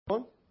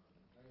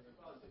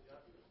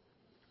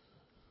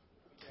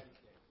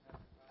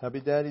Happy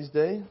Daddy's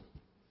Day.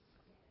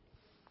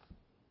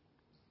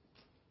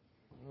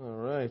 All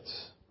right.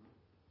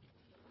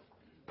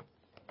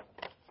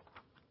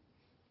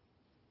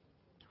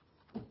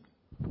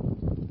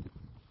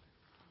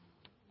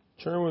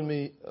 Turn with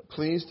me,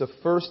 please, to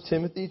 1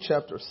 Timothy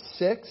chapter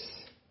 6.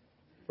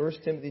 1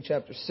 Timothy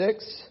chapter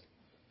 6.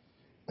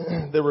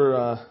 There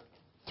were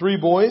three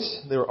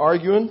boys. They were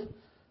arguing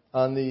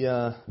on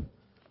the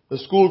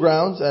school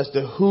grounds as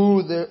to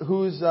who's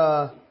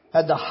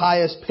had the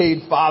highest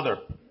paid father.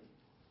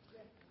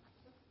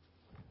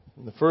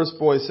 And the first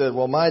boy said,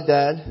 well, my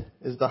dad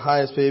is the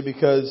highest paid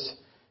because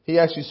he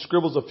actually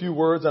scribbles a few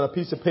words on a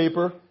piece of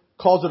paper,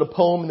 calls it a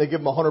poem, and they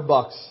give him $100.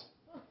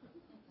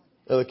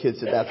 The other kid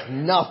said, that's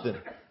nothing.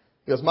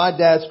 Because my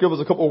dad scribbles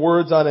a couple of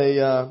words on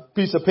a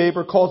piece of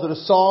paper, calls it a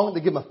song,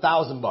 they give him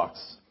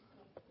 $1,000.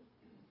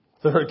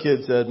 Third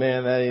kid said,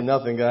 man, that ain't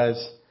nothing,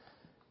 guys.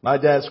 My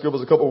dad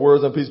scribbles a couple of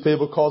words on a piece of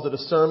paper, calls it a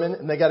sermon,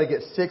 and they got to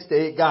get 6 to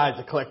 8 guys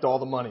to collect all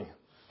the money.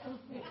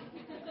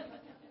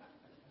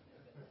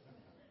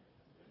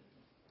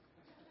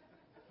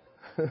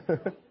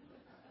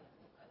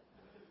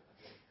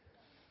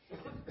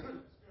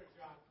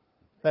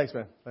 Thanks,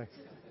 man. Thanks.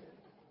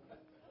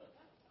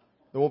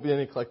 There won't be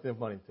any collecting of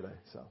money today.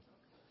 So,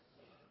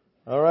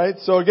 all right.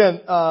 So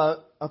again, I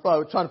thought I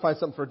was trying to find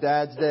something for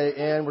Dad's Day,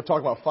 and we're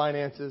talking about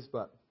finances,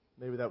 but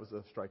maybe that was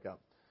a strikeout.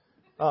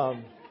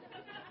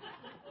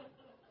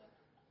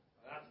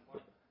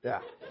 Yeah.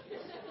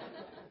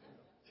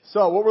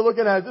 So what we're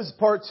looking at, this is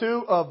part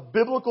 2 of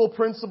biblical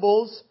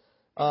principles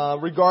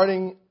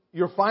regarding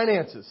your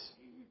finances.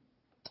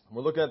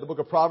 We're looking at the book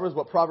of Proverbs,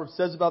 what Proverbs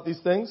says about these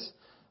things.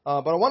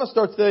 But I want to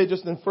start today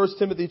just in 1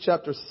 Timothy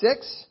chapter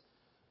 6.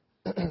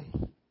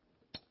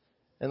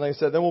 And like I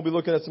said, then we'll be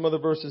looking at some other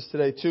verses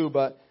today too.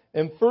 But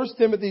in 1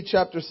 Timothy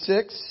chapter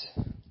 6,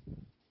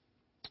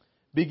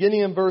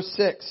 beginning in verse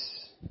 6.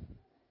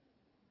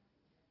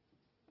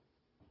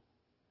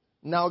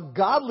 Now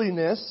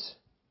godliness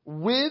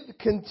with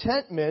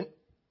contentment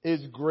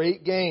is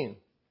great gain.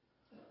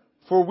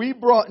 For we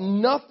brought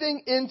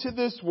nothing into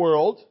this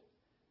world,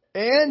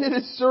 and it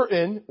is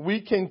certain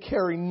we can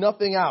carry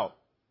nothing out.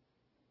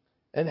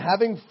 And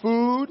having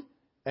food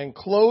and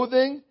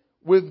clothing,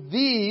 with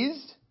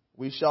these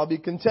we shall be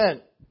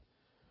content.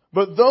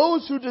 But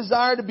those who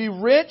desire to be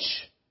rich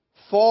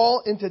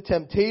fall into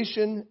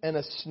temptation and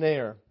a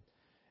snare,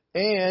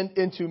 and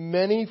into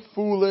many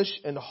foolish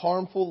and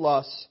harmful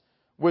lusts,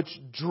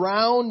 which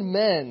drown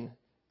men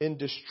in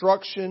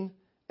destruction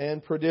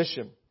and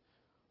perdition.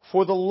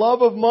 For the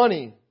love of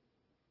money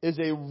is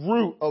a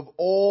root of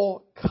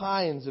all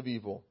kinds of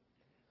evil,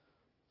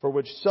 for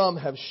which some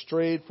have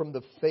strayed from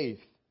the faith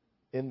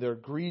in their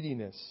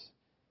greediness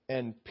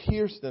and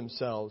pierced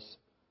themselves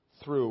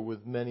through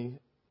with many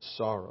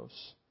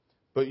sorrows.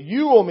 But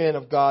you, O man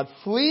of God,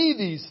 flee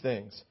these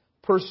things.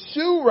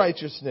 Pursue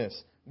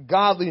righteousness,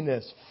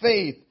 godliness,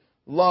 faith,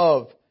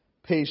 love,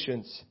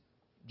 patience,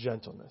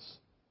 gentleness.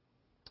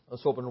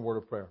 Let's open a word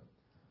of prayer.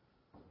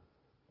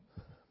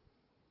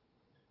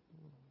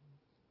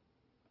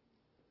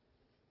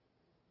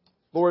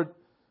 Lord,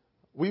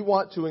 we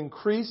want to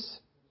increase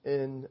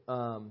in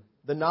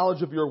the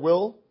knowledge of your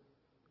will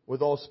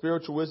with all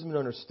spiritual wisdom and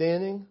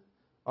understanding.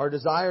 Our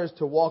desire is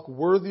to walk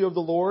worthy of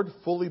the Lord,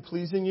 fully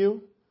pleasing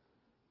you,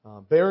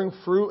 bearing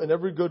fruit in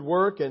every good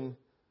work. And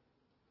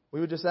we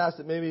would just ask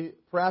that maybe,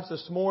 perhaps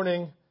this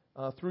morning,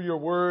 through your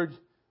word,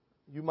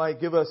 you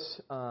might give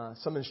us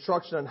some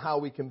instruction on how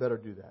we can better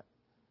do that.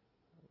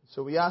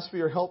 So we ask for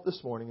your help this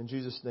morning. In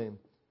Jesus' name,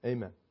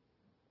 amen.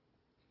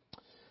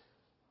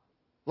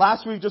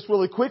 Last week, just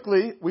really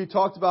quickly, we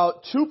talked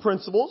about 2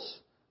 principles.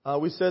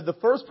 We said the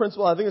first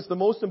principle, I think it's the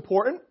most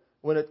important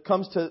when it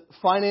comes to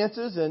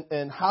finances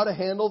and how to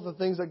handle the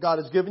things that God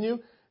has given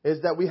you,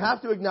 is that we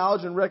have to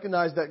acknowledge and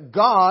recognize that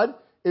God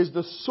is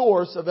the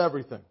source of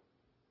everything.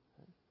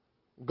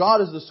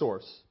 God is the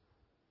source.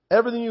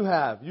 Everything you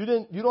have. You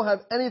don't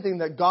have anything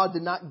that God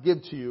did not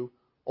give to you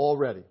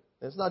already.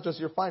 And it's not just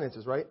your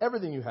finances, right?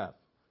 Everything you have,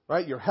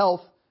 right? Your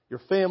health, your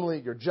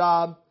family, your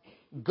job.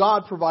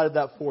 God provided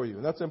that for you.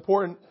 And that's an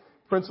important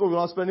principle. We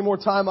don't spend any more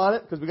time on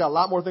it because we got a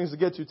lot more things to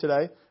get to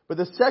today. But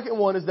the second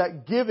one is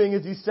that giving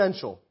is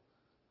essential.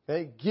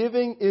 Okay?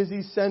 Giving is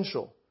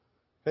essential.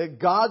 Okay?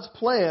 God's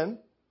plan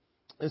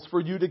is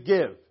for you to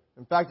give.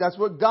 In fact, that's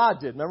what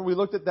God did. Remember we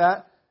looked at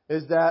that,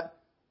 is that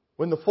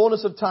when the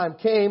fullness of time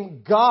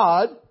came,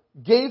 God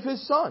gave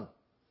His Son.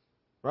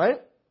 Right?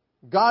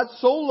 God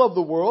so loved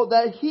the world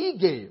that He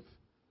gave.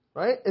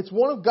 Right? It's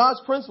one of God's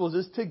principles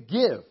is to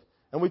give.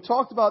 And we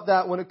talked about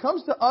that. When it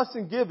comes to us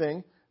in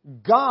giving,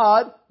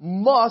 God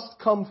must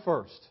come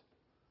first.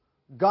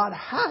 God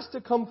has to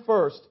come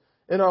first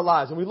in our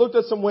lives. And we looked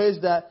at some ways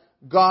that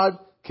God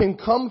can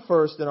come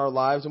first in our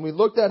lives. And we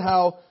looked at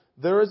how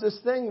there is this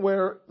thing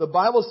where the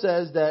Bible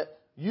says that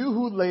you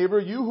who labor,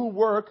 you who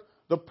work,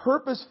 the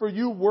purpose for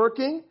you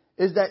working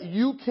is that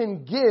you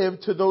can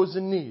give to those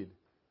in need.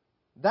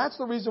 That's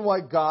the reason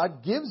why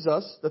God gives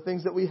us the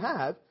things that we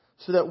have,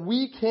 so that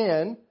we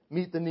can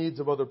meet the needs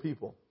of other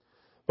people.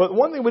 But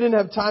one thing we didn't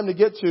have time to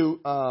get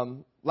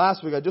to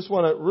last week, I just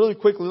want to really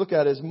quickly look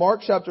at is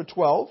Mark chapter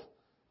 12.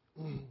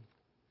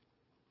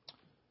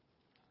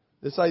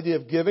 This idea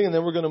of giving, and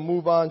then we're going to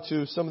move on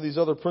to some of these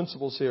other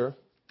principles here.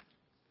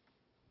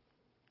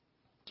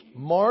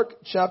 Mark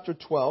chapter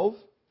 12.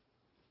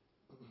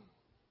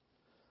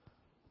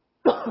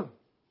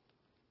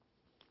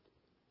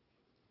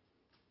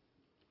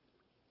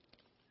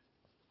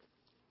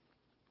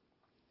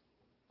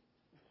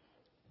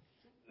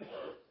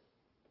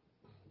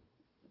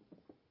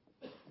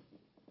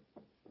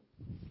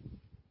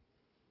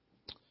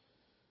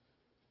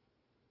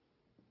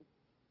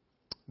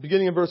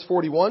 Beginning in verse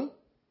 41.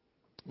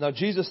 Now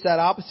Jesus sat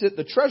opposite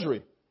the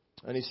treasury,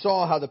 and he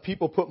saw how the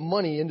people put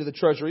money into the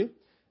treasury,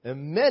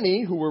 and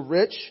many who were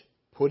rich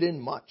put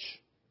in much.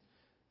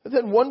 And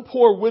then one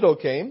poor widow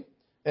came,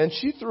 and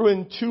she threw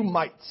in 2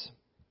 mites.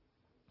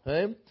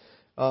 Okay?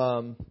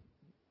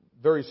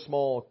 Very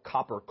small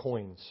copper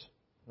coins.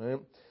 Right?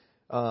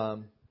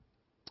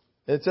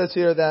 It says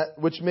here that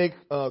which make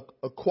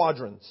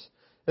quadrants.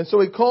 And so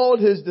he called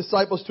his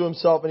disciples to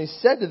himself, and he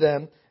said to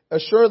them,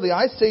 assuredly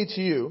I say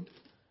to you,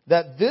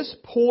 that this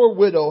poor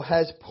widow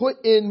has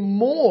put in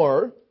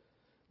more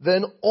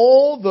than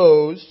all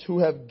those who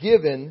have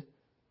given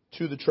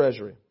to the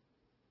treasury.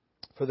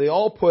 For they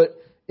all put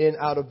in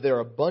out of their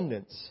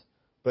abundance,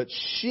 but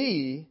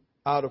she,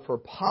 out of her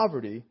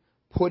poverty,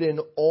 put in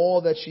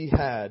all that she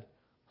had,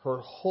 her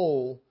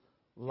whole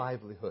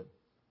livelihood.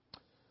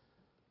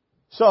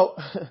 So,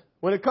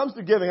 when it comes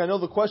to giving, I know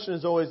the question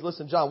is always,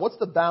 listen, John, what's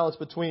the balance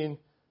between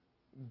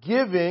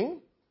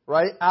giving,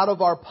 right, out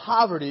of our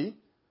poverty,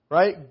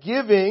 right?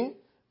 Giving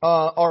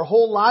our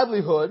whole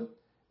livelihood,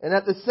 and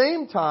at the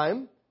same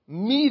time,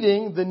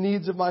 meeting the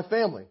needs of my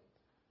family.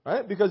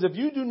 Right? Because if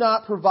you do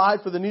not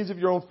provide for the needs of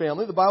your own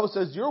family, the Bible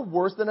says you're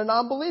worse than a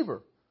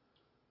non-believer.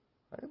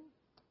 Right?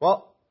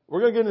 Well,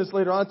 we're going to get into this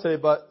later on today,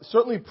 but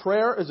certainly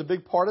prayer is a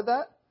big part of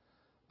that.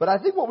 But I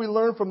think what we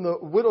learn from the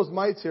widow's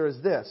mites here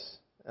is this,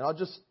 and I'll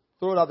just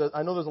throw it out there.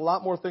 I know there's a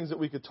lot more things that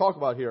we could talk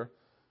about here,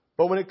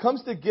 but when it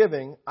comes to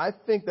giving, I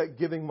think that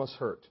giving must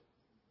hurt.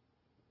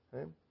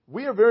 Okay?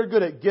 We are very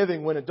good at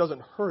giving when it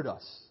doesn't hurt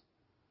us.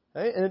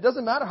 Okay? And it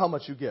doesn't matter how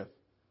much you give.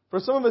 For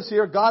some of us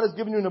here, God has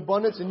given you an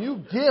abundance and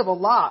you give a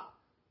lot.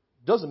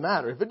 Doesn't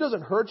matter. If it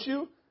doesn't hurt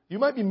you, you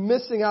might be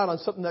missing out on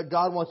something that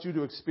God wants you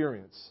to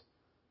experience.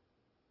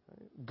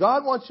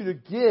 God wants you to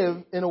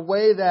give in a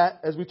way that,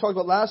 as we talked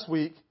about last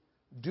week,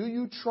 do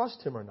you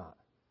trust Him or not?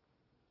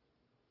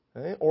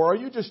 Okay? Or are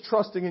you just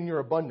trusting in your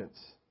abundance?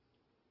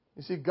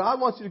 You see, God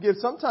wants you to give.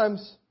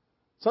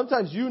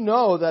 Sometimes you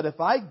know that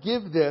if I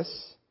give this,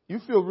 you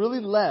feel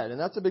really led, and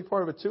that's a big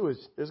part of it too,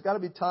 is there's got to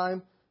be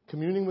time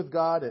communing with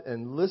God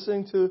and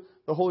listening to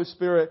the Holy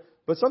Spirit.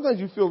 But sometimes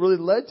you feel really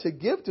led to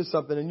give to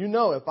something, and you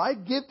know, if I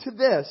give to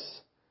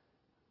this,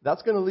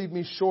 that's going to leave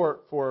me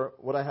short for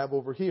what I have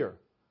over here.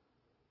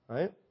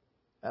 Right?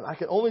 And I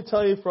can only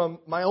tell you from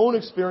my own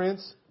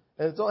experience,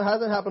 and it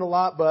hasn't happened a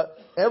lot, but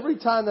every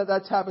time that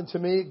that's happened to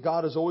me,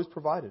 God has always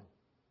provided.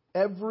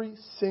 Every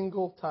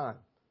single time.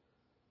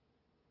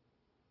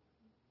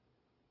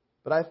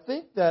 But I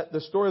think that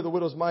the story of the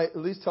widow's mite at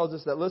least tells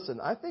us that, listen,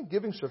 I think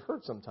giving should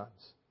hurt sometimes.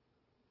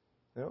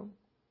 You know?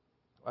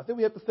 I think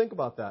we have to think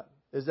about that.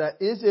 Is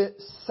it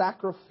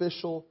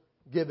sacrificial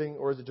giving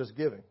or is it just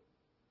giving?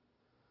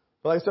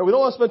 But like I said, we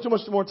don't want to spend too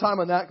much more time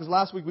on that because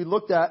last week we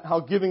looked at how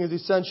giving is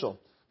essential.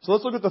 So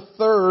let's look at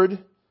the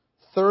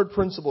third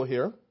principle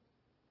here.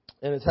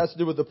 And it has to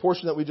do with the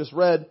portion that we just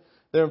read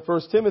there in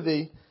 1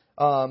 Timothy,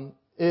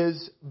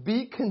 is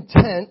be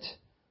content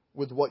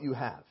with what you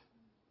have.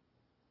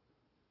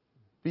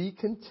 Be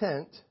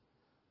content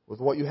with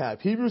what you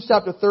have. Hebrews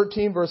chapter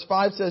 13 verse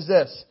 5 says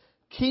this,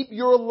 keep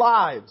your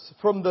lives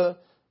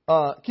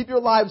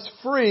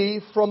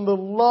free from the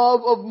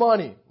love of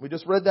money. We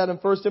just read that in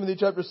 1 Timothy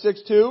chapter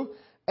 6:2.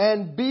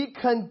 And be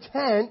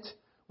content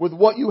with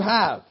what you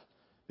have.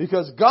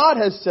 Because God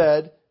has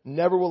said,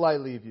 never will I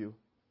leave you,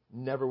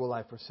 never will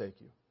I forsake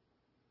you.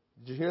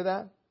 Did you hear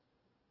that?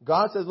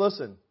 God says,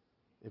 listen,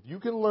 if you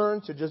can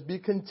learn to just be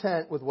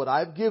content with what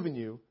I've given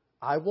you,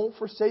 I won't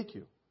forsake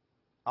you.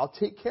 I'll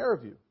take care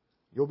of you.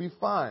 You'll be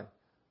fine.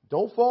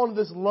 Don't fall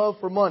into this love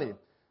for money.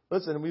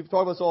 Listen, we've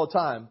talked about this all the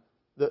time.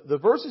 The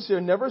verses here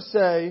never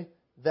say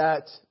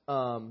that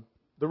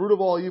the root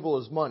of all evil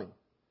is money.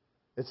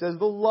 It says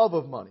the love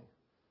of money.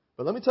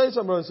 But let me tell you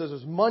something, brothers and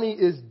sisters. Money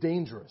is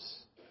dangerous.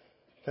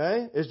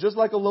 Okay? It's just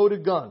like a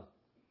loaded gun.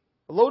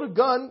 A loaded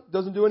gun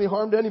doesn't do any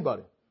harm to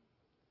anybody.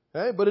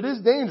 Okay? But it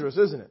is dangerous,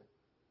 isn't it?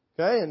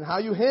 Okay? And how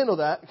you handle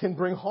that can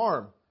bring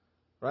harm,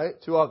 right,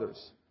 to others.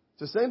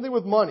 It's the same thing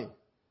with money.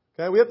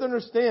 Okay? We have to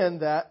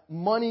understand that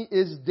money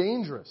is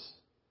dangerous.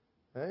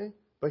 Okay?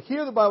 But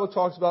here the Bible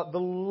talks about the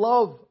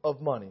love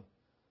of money.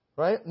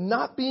 Right?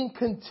 Not being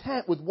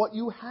content with what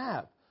you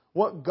have,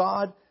 what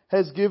God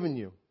has given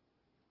you.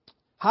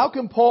 How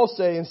can Paul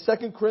say in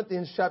 2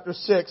 Corinthians chapter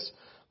 6,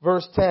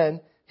 verse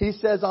 10, he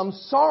says, I'm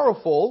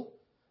sorrowful,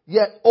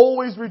 yet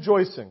always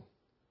rejoicing.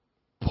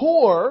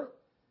 Poor,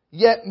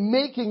 yet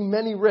making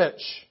many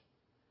rich.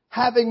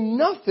 having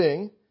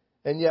nothing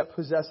and yet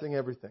possessing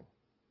everything.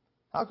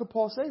 How could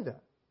Paul say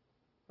that?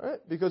 Right?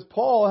 Because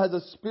Paul has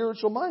a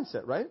spiritual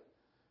mindset, right?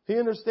 He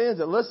understands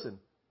that, listen,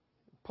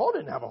 Paul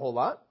didn't have a whole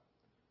lot,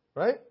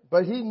 right?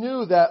 But he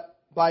knew that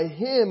by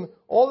him,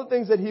 all the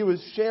things that he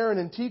was sharing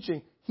and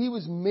teaching, he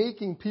was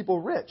making people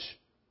rich.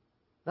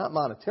 Not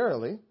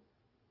monetarily.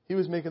 He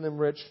was making them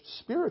rich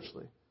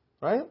spiritually,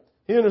 right?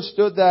 He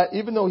understood that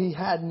even though he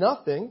had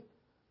nothing,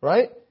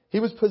 right, he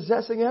was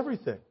possessing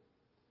everything.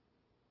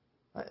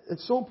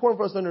 It's so important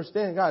for us to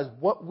understand, guys,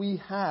 what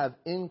we have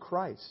in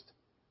Christ.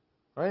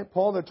 Right?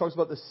 Paul there talks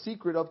about the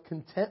secret of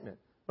contentment.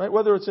 Right?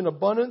 Whether it's in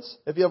abundance,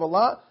 if you have a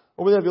lot,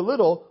 or whether you have a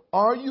little,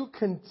 are you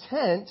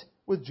content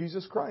with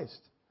Jesus Christ?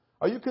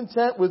 Are you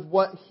content with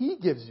what He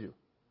gives you?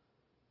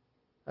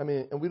 I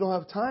mean, and we don't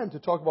have time to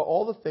talk about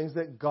all the things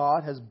that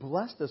God has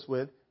blessed us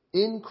with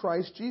in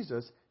Christ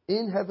Jesus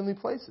in heavenly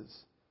places.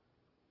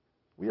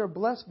 We are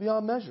blessed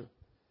beyond measure.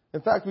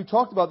 In fact, we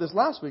talked about this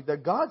last week,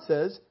 that God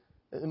says,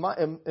 in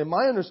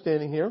my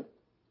understanding here,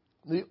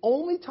 the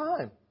only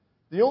time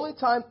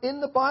in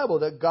the Bible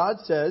that God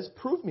says,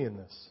 prove me in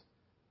this.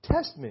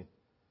 Test me.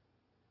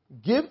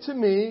 Give to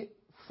me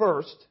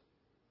first.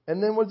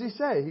 And then what does He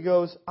say? He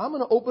goes, I'm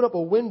going to open up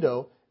a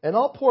window and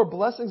I'll pour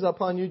blessings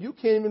upon you. You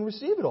can't even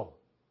receive it all.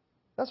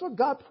 That's what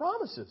God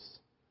promises.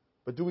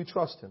 But do we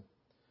trust Him?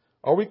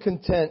 Are we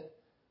content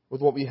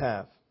with what we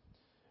have?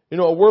 You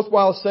know, a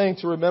worthwhile saying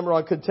to remember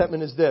on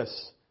contentment is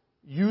this: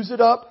 use it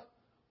up,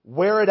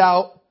 wear it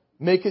out,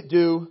 make it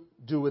do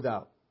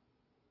without.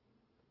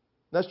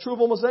 That's true of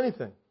almost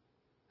anything.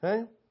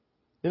 Okay?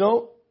 You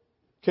know,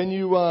 can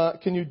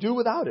you do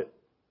without it?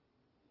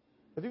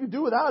 If you can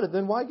do without it,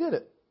 then why get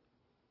it?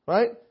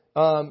 Right?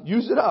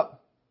 Use it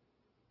up.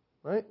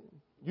 Right?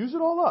 Use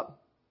it all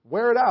up.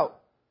 Wear it out.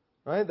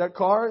 Right? That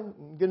car,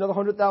 get another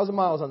 100,000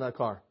 miles on that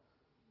car.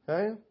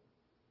 Okay?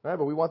 Right?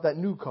 But we want that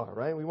new car,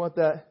 right? We want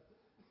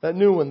that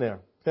new one there.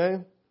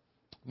 Okay?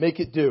 Make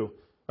it do.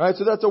 All right?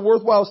 So that's a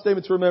worthwhile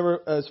statement to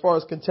remember as far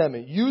as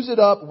contentment. Use it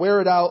up,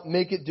 wear it out,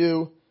 make it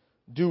do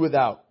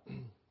without.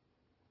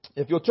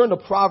 If you'll turn to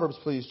Proverbs,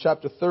 please,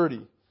 chapter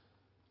 30.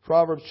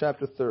 Proverbs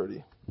chapter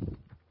 30.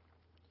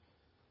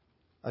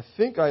 I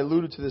think I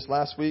alluded to this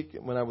last week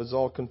when I was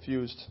all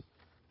confused.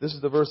 This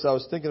is the verse I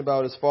was thinking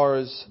about as far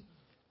as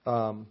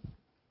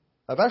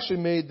I've actually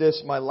made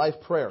this my life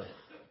prayer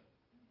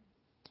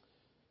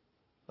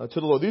to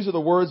the Lord. These are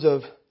the words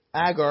of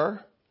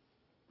Agar.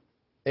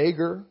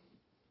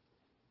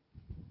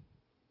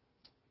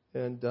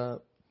 And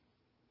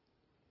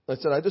like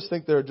I said, I just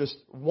think they're just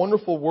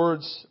wonderful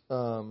words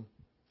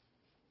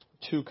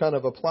to kind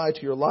of apply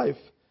to your life.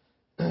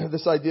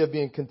 This idea of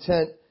being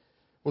content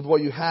with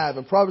what you have.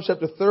 In Proverbs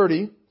chapter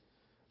 30,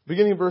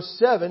 beginning in verse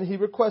 7, he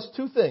requests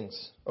two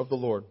things of the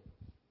Lord.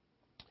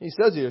 He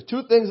says here,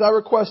 2 things I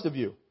request of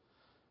you.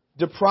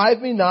 Deprive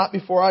me not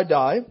before I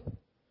die.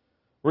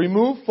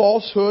 Remove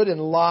falsehood and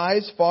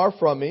lies far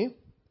from me.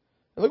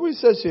 And look what he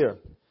says here.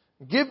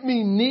 Give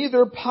me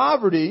neither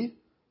poverty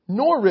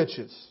nor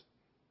riches.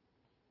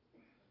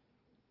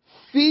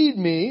 Feed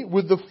me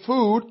with the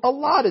food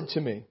allotted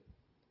to me.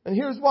 And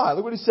here's why.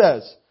 Look what he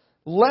says.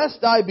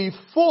 Lest I be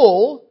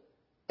full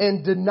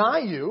and deny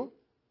you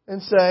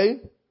and say,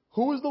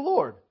 who is the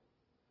Lord?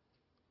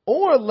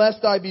 Or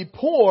lest I be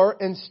poor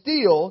and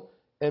steal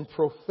and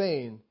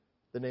profane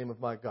the name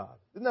of my God.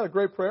 Isn't that a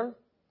great prayer?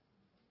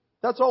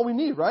 That's all we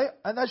need, right?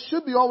 And that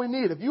should be all we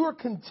need. If you are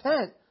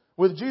content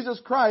with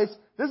Jesus Christ,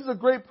 this is a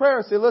great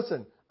prayer. Say,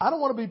 listen, I don't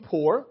want to be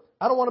poor.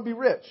 I don't want to be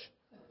rich.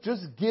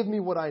 Just give me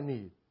what I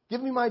need.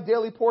 Give me my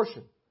daily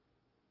portion.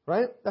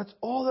 Right? That's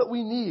all that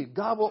we need.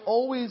 God will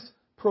always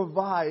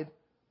provide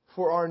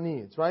for our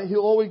needs, right? He'll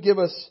always give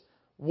us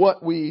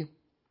what we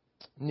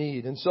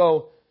need. And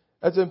so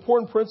that's an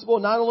important principle.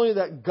 Not only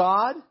that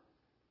God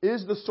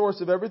is the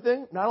source of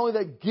everything, not only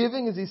that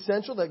giving is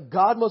essential, that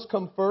God must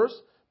come first,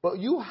 but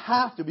you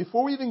have to,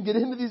 before we even get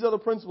into these other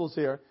principles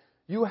here,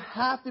 you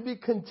have to be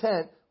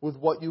content with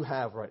what you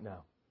have right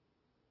now.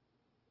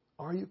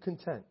 Are you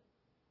content?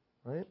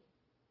 Right?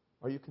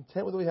 Are you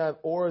content with what we have,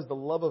 or has the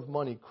love of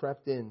money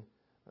crept in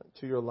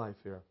to your life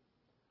here?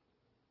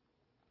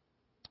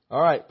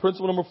 All right,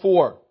 principle number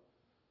 4.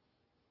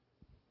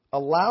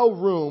 Allow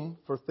room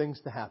for things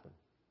to happen.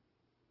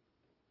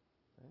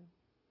 Okay?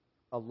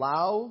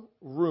 Allow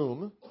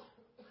room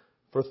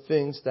for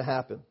things to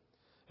happen.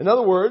 In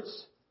other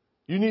words,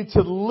 you need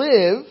to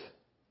live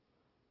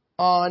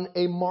on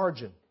a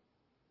margin.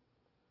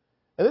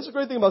 And this is a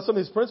great thing about some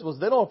of these principles.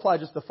 They don't apply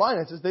just to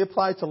finances. They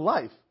apply to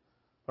life.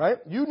 Right?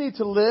 You need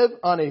to live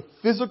on a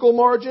physical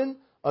margin,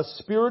 a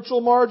spiritual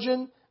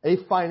margin, a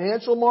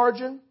financial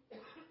margin.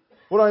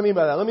 What do I mean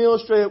by that? Let me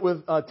illustrate it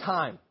with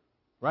time.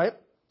 Right?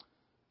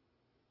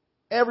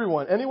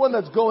 Anyone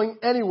that's going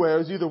anywhere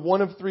is either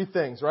one of 3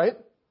 things, right?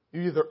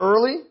 You're either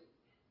early,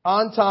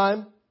 on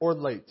time, or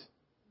late.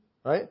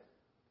 Right?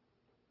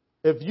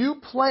 If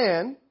you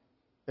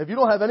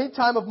don't have any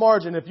time of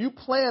margin, if you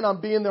plan on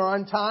being there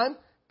on time,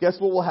 guess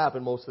what will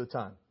happen most of the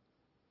time?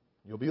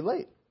 You'll be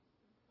late.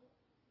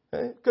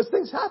 Okay? Because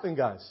things happen,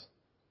 guys.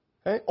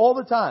 Okay? All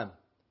the time.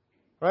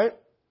 right?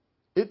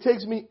 It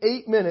takes me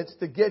 8 minutes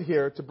to get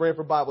here to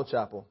Branford Bible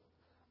Chapel.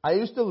 I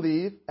used to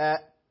leave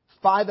at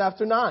 5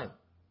 after 9.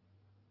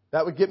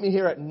 That would get me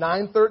here at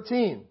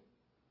 9:13.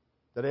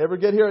 Did I ever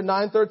get here at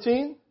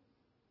 9:13?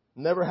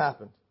 Never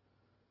happened.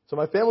 So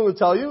my family would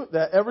tell you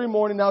that every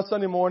morning, now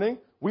Sunday morning,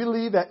 we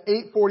leave at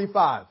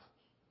 8:45.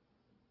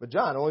 But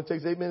John, it only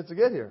takes 8 minutes to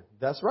get here.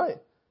 That's right.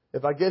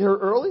 If I get here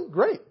early,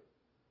 great.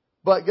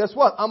 But guess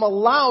what? I'm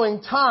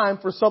allowing time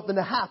for something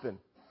to happen.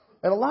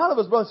 And a lot of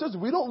us, brothers and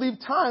sisters, we don't leave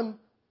time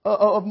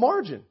of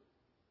margin.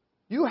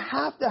 You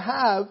have to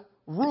have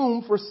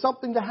room for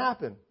something to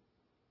happen.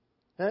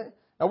 Okay?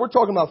 Now we're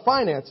talking about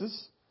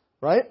finances,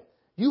 right?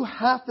 You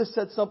have to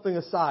set something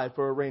aside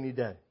for a rainy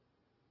day.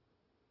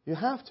 You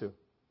have to.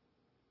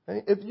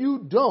 Okay? If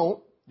you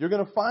don't, you're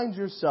going to find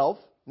yourself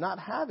not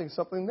having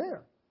something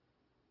there.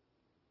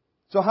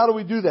 So how do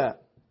we do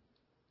that?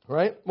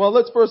 Right? Well,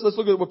 let's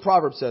look at what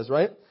Proverbs says,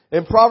 right?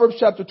 In Proverbs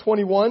chapter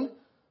 21,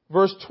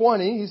 verse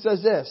 20, he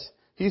says this.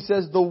 He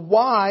says, the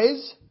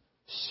wise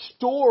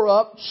store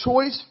up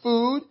choice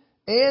food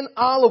and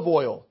olive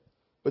oil.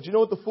 But you know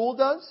what the fool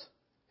does?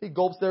 He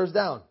gulps theirs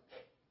down.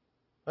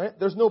 Right?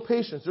 There's no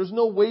patience. There's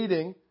no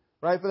waiting,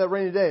 right, for that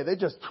rainy day. They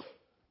just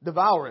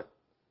devour it.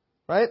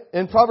 Right?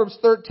 In Proverbs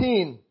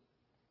 13,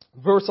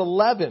 verse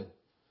 11,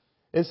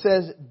 it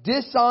says,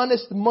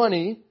 dishonest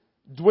money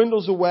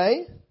dwindles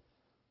away,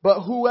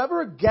 but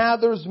whoever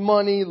gathers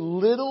money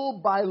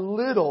little by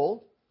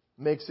little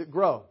makes it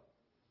grow.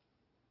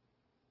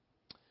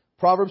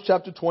 Proverbs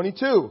chapter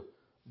 22,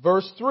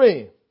 verse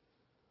 3.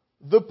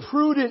 The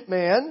prudent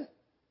man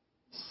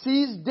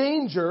sees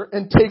danger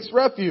and takes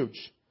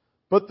refuge,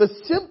 but the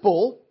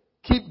simple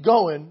keep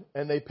going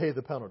and they pay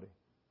the penalty.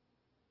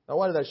 Now,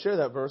 why did I share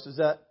that verse? Is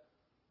that,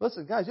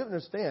 listen, guys, you have to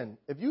understand,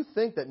 if you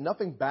think that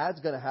nothing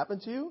bad's going to happen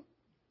to you,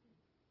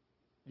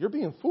 you're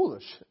being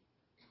foolish.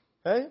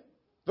 Okay?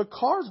 The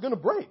car's going to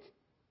break.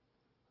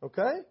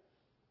 Okay?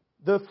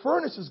 The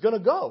furnace is going to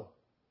go.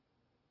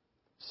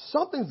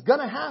 Something's going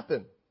to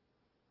happen.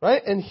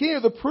 Right? And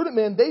here, the prudent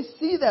man, they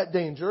see that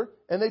danger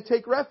and they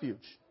take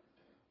refuge.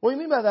 What I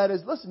mean by that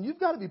is, listen, you've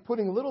got to be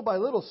putting little by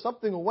little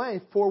something away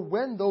for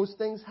when those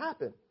things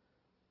happen.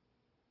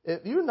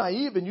 If you're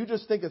naive and you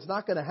just think it's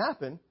not going to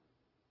happen,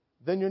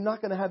 then you're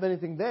not going to have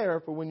anything there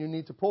for when you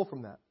need to pull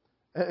from that.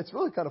 And it's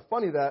really kind of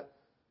funny that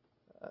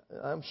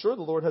I'm sure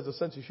the Lord has a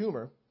sense of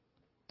humor.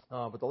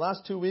 But the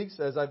last 2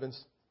 weeks, as I've been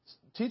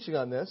teaching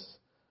on this,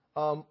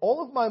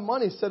 all of my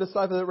money set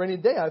aside for that rainy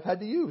day I've had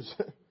to use.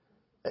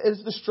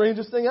 It's the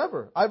strangest thing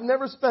ever. I've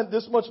never spent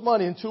this much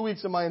money in 2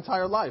 weeks in my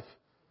entire life.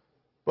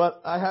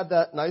 But I had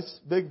that nice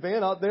big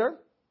van out there.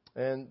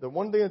 And the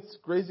one thing that's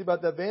crazy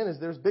about that van is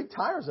there's big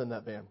tires in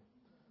that van.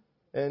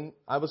 And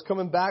I was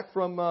coming back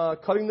from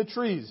cutting the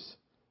trees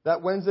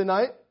that Wednesday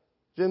night.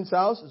 Jim's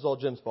house. It's all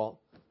Jim's fault.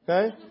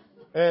 Okay?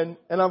 And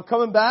I'm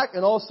coming back,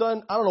 and all of a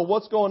sudden, I don't know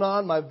what's going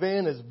on. My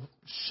van is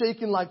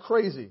shaking like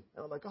crazy.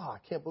 And I'm like, oh, I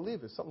can't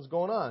believe it. Something's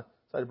going on.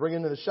 So I had to bring it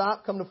into the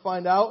shop. Come to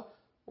find out,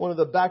 one of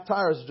the back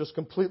tires is just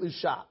completely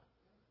shot.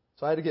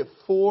 So I had to get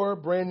 4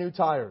 brand new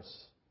tires.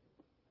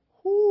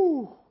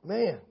 Whoo,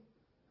 man.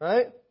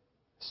 Right?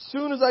 As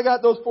soon as I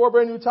got those 4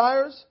 brand new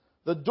tires,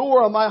 the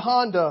door on my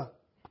Honda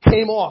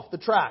came off the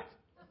track.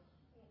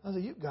 I was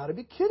like, you've got to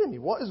be kidding me.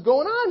 What is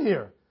going on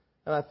here?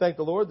 And I thank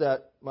the Lord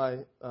that my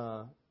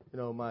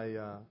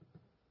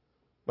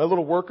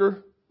little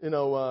worker,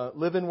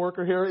 live-in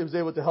worker here, he was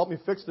able to help me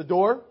fix the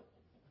door.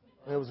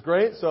 And it was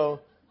great. So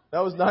that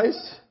was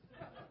nice.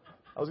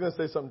 I was going to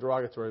say something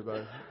derogatory,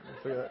 but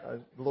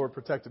the Lord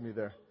protected me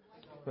there.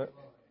 But,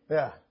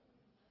 yeah.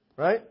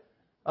 Right?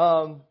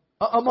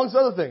 Amongst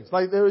other things.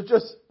 Like there was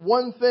just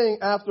one thing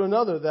after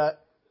another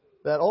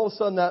that all of a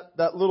sudden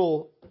that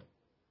little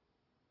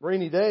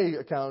rainy day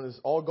account is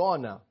all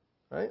gone now.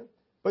 Right?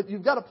 But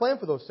you've got to plan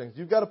for those things.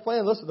 You've got to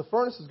plan, listen, the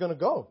furnace is going to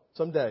go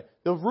someday.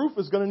 The roof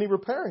is going to need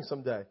repairing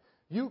someday.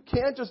 You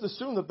can't just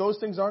assume that those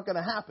things aren't going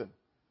to happen.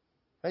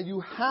 And you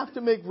have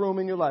to make room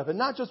in your life. And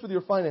not just with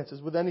your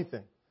finances, with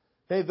anything.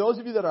 Okay, those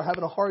of you that are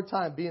having a hard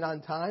time being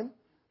on time,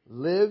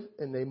 live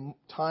in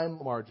a time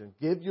margin.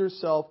 Give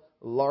yourself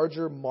a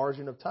larger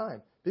margin of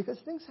time. Because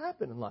things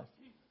happen in life.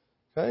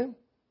 Okay?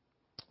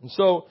 And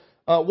so,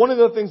 one of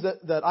the things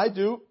that I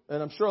do,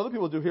 and I'm sure other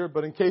people do here,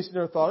 but in case you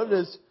never thought of it,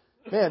 is,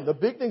 man, the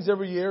big things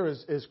every year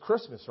is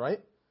Christmas, right?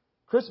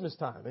 Christmas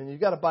time. And you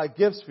got to buy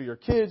gifts for your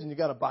kids, and you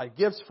got to buy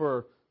gifts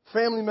for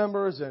family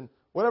members and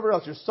whatever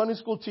else, your Sunday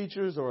school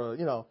teachers or,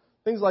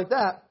 things like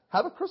that.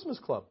 Have a Christmas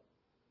club.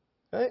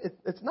 Okay?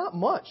 It's not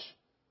much.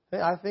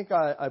 Okay? I think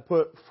I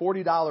put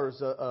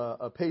 $40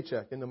 a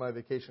paycheck into my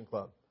vacation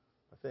club,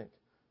 I think.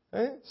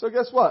 Okay? So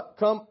guess what?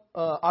 Come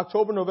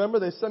October, November,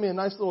 they send me a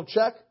nice little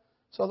check.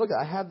 So look,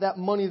 I have that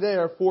money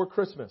there for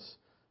Christmas.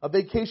 A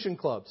vacation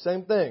club,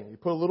 same thing. You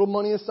put a little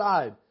money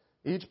aside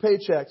each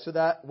paycheck so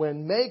that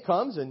when May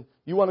comes and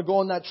you want to go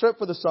on that trip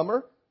for the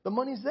summer, the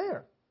money's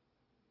there.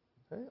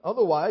 Okay?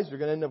 Otherwise, you're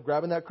going to end up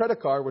grabbing that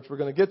credit card, which we're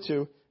going to get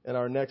to in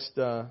our next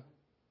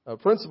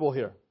principle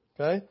here.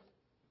 Okay?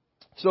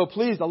 So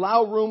please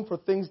allow room for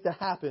things to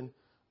happen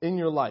in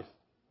your life.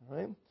 All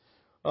right?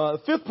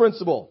 Fifth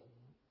principle,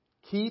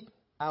 keep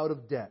out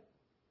of debt.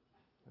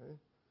 Okay?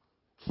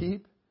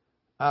 Keep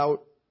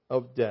out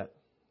of debt.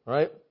 All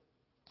right?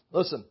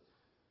 Listen,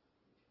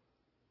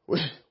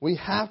 we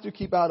have to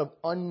keep out of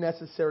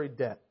unnecessary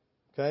debt.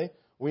 Okay?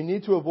 We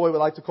need to avoid what I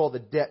like to call the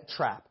debt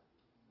trap.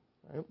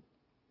 Right?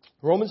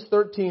 Romans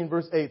 13,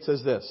 verse 8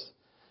 says this.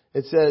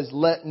 It says,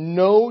 let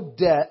no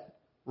debt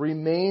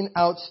remain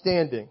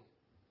outstanding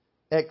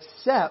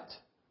except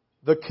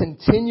the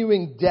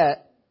continuing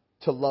debt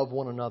to love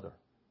one another.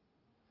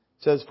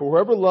 It says, for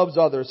whoever loves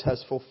others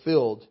has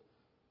fulfilled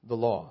the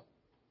law.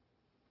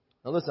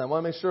 Now listen, I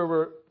want to make sure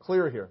we're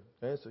clear here.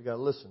 Okay, so you got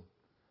to listen.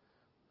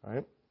 All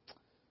right?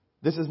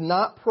 This is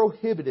not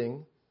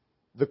prohibiting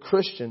the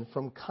Christian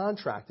from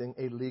contracting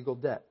a legal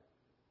debt.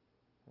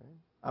 Okay?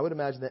 I would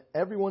imagine that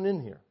everyone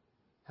in here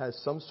has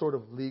some sort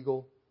of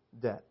legal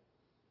debt.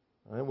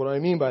 All right? What do I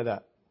mean by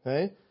that?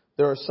 Okay?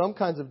 There are some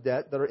kinds of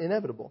debt that are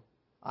inevitable.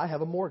 I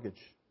have a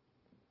mortgage.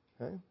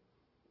 Okay?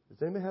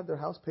 Does anybody have their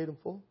house paid in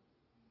full?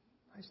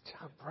 Nice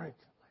job, Frank.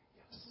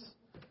 Yes.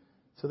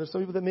 So there's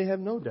some people that may have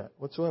no debt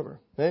whatsoever.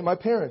 Okay? My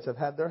parents have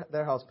had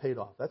their house paid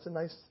off. That's a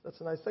nice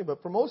thing.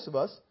 But for most of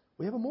us,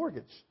 we have a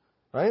mortgage.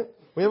 Right?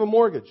 We have a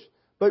mortgage.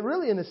 But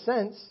really, in a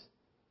sense,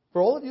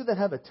 for all of you that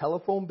have a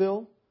telephone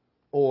bill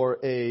or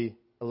a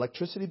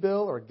electricity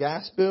bill or a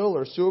gas bill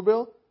or a sewer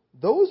bill,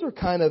 those are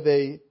kind of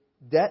a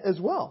debt as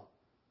well.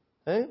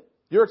 Okay?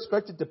 You're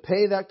expected to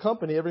pay that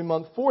company every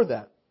month for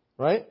that.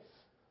 Right?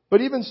 But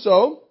even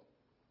so,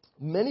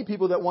 many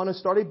people that want to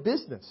start a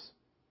business,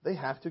 they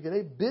have to get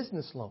a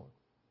business loan.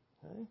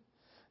 Okay?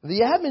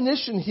 The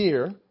admonition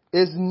here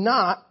is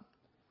not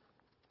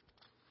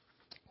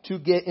to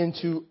get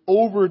into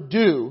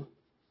overdue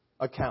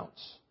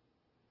accounts.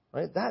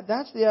 Right?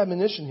 That's the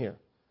admonition here.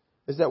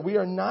 Is that we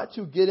are not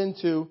to get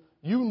into,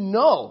 you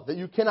know that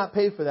you cannot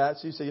pay for that,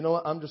 so you say, you know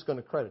what, I'm just going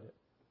to credit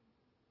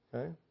it.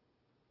 Okay?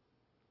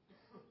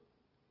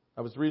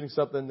 I was reading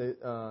something,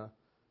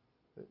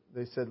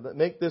 they said,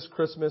 make this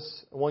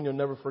Christmas one you'll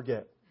never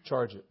forget.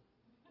 Charge it.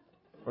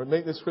 Or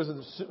make this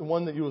Christmas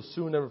one that you will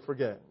soon never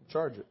forget.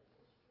 Charge it.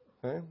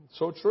 Okay?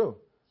 So true.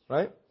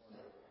 Right?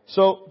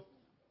 So,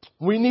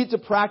 we need to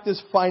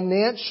practice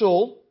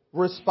financial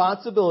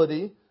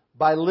responsibility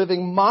by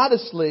living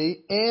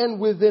modestly and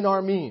within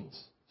our means.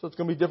 So it's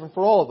going to be different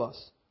for all of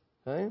us.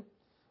 Okay?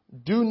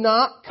 Do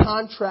not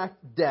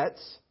contract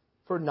debts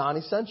for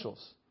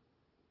non-essentials.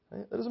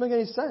 Okay? That doesn't make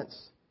any sense.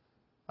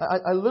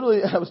 I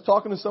was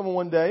talking to someone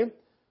one day.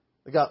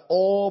 They got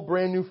all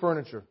brand new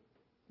furniture.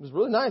 It was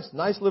really nice.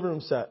 Nice living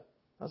room set.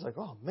 I was like,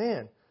 oh man.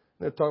 And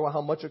they're talking about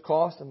how much it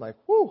cost. I'm like,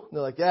 whew. And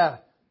they're like, yeah.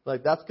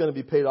 Like that's going to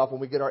be paid off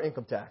when we get our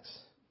income tax.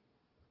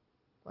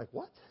 Like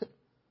what?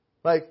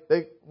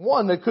 They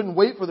couldn't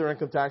wait for their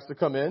income tax to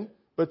come in.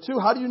 But two,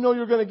 how do you know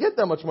you're going to get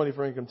that much money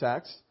for income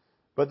tax?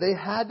 But they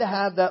had to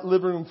have that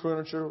living room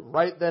furniture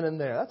right then and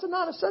there. That's a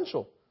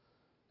non-essential.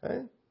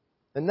 Okay?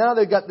 And now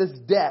they've got this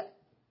debt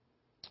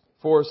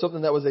for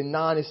something that was a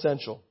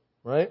non-essential.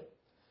 Right?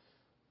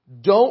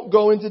 Don't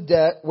go into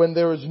debt when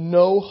there is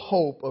no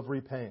hope of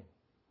repaying.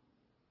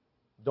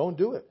 Don't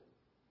do it.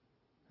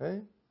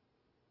 Okay?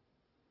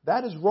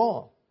 That is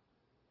wrong.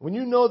 When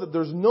you know that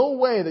there's no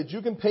way that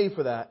you can pay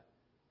for that,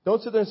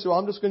 don't sit there and say, well,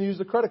 I'm just going to use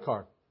the credit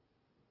card.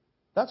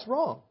 That's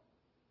wrong.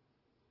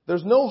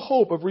 There's no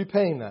hope of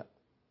repaying that.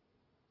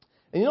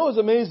 And you know what's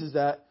amazing is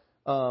that,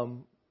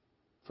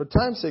 for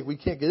time's sake, we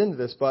can't get into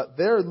this, but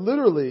there are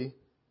literally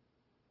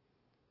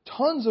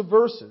tons of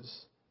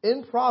verses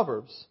in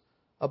Proverbs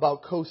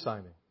about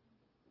co-signing.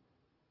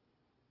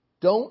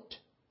 Don't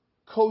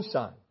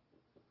co-sign.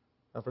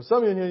 Now, for some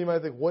of you in here, you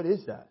might think, what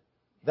is that?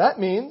 That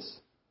means,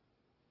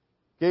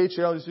 Gage,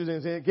 here, I'm just using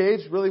it.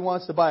 Gage really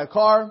wants to buy a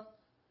car,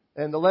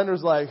 and the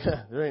lender's like,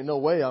 there ain't no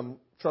way I'm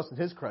trusting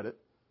his credit.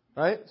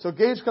 Right? So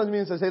Gage comes to me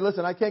and says, hey,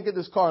 listen, I can't get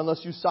this car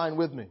unless you sign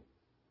with me.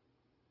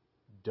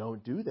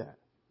 Don't do that.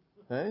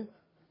 Okay?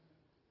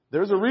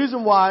 There's a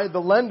reason why the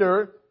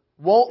lender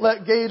won't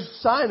let Gage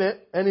sign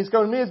it, and he's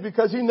coming to me, is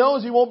because he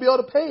knows he won't be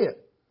able to pay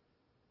it.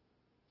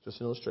 Just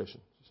an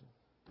illustration.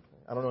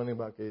 I don't know anything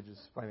about Gage's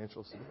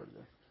financial stability.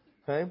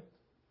 Okay?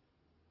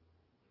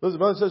 Those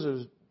brothers and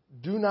sisters,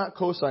 do not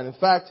co-sign. In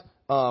fact,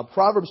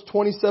 Proverbs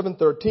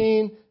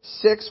 27:13,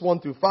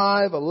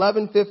 6:1-5,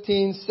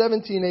 11:15,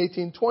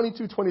 17:18,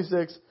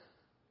 22:26.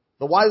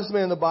 The wisest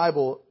man in the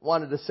Bible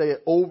wanted to say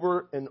it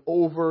over and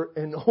over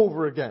and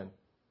over again.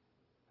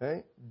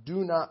 Okay?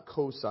 Do not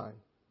co-sign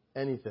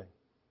anything.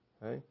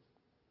 Okay?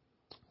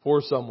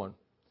 For someone.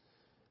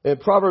 In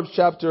Proverbs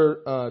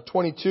chapter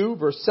 22,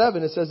 verse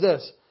 7, it says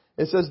this.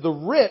 It says, the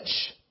rich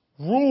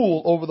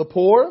rule over the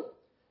poor,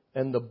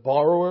 and the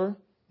borrower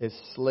is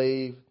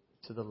slave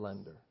to the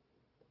lender.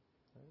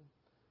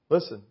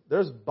 Listen,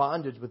 there's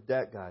bondage with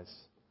debt, guys.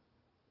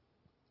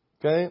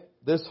 Okay?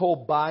 This whole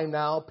buy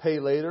now, pay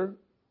later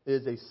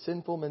is a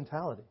sinful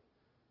mentality.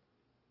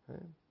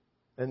 Okay?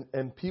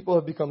 And people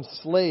have become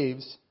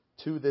slaves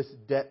to this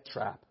debt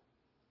trap.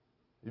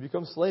 You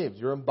become slaves.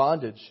 You're in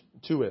bondage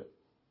to it.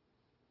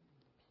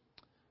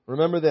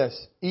 Remember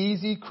this.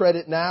 Easy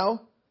credit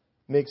now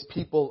makes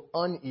people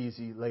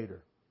uneasy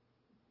later.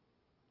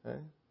 Okay?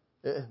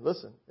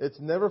 Listen, it's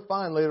never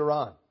fine later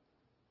on.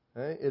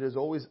 Okay? It is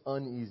always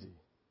uneasy.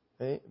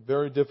 Okay?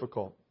 Very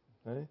difficult.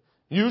 Okay?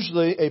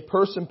 Usually, a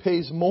person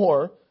pays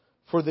more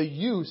for the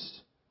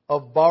use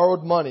of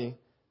borrowed money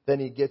than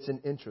he gets in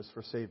interest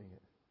for saving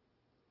it.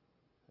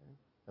 Okay?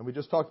 And we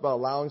just talked about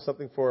allowing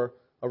something for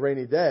a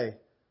rainy day.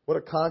 What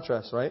a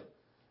contrast, right?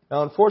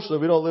 Now, unfortunately,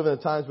 we don't live in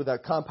the times with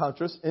that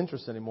compound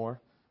interest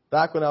anymore.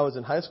 Back when I was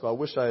in high school, I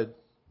wish I had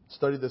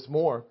studied this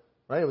more.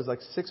 Right? It was like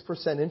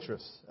 6%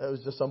 interest. It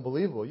was just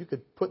unbelievable. You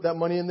could put that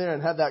money in there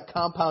and have that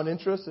compound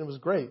interest, and it was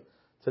great.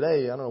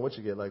 Today, I don't know what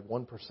you get, like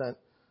 1%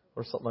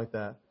 or something like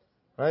that.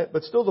 Right?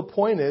 But still, the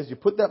point is, you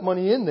put that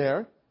money in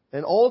there,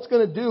 and all it's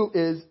going to do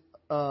is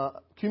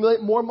accumulate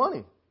more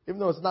money. Even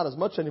though it's not as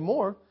much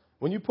anymore,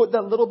 when you put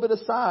that little bit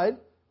aside,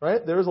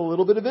 right, there's a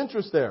little bit of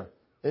interest there.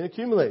 It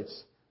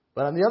accumulates.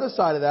 But on the other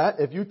side of that,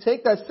 if you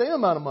take that same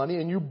amount of money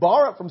and you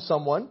borrow it from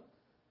someone,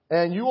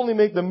 and you only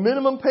make the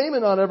minimum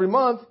payment on every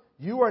month,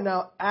 you are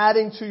now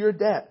adding to your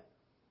debt.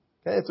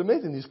 Okay, it's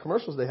amazing these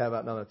commercials they have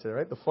out now today,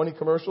 right? The funny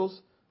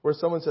commercials where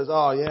someone says,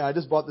 "Oh yeah, I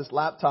just bought this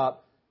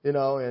laptop, and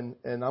I'm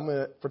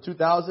gonna for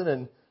 $2,000,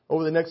 and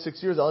over the next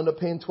 6 years I'll end up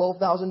paying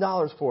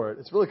 $12,000 for it."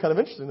 It's really kind of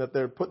interesting that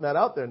they're putting that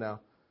out there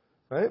now,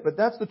 right? But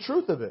that's the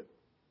truth of it.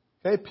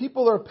 Okay,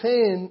 people are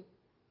paying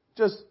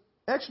just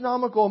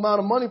astronomical amount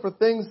of money for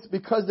things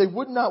because they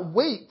would not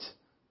wait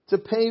to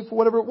pay for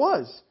whatever it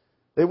was.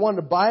 They wanted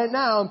to buy it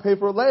now and pay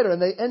for it later,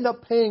 and they end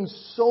up paying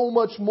so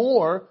much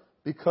more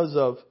because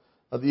of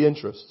the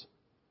interest.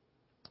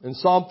 In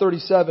Psalm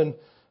 37,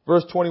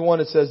 verse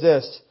 21, it says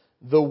this: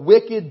 "The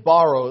wicked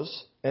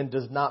borrows and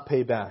does not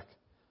pay back,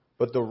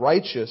 but the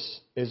righteous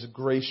is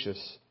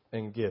gracious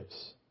and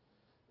gives."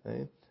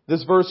 Okay?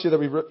 This verse here that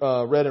we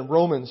read in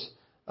Romans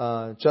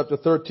chapter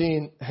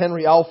 13,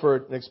 Henry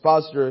Alford, an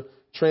expositor,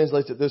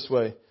 translates it this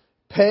way: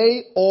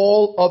 "Pay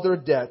all other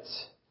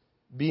debts,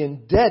 be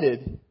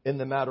indebted in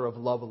the matter of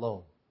love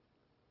alone."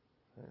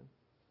 Okay.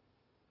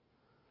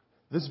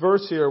 This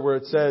verse here where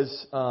it says,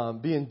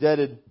 be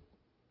indebted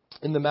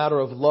in the matter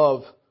of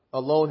love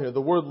alone here, the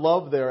word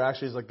love there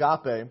actually is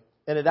agape,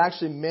 and it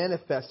actually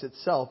manifests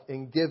itself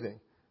in giving.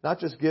 Not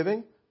just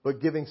giving, but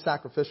giving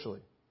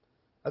sacrificially.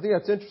 I think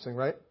that's interesting,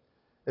 right?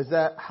 Is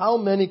that how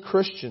many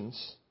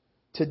Christians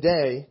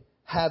today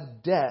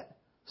have debt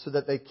so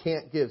that they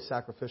can't give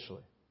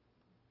sacrificially?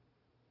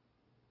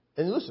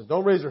 And listen,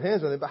 don't raise your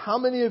hands on it, but how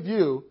many of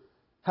you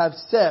have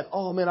said,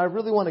 "Oh man, I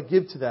really want to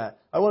give to that.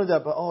 I wanted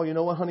that, but oh, you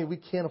know what, honey, we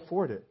can't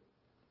afford it.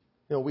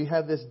 We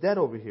have this debt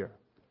over here."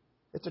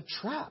 It's a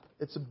trap.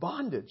 It's a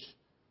bondage.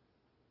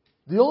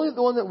 The only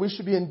one that we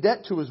should be in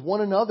debt to is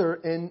one another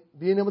and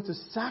being able to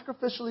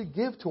sacrificially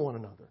give to one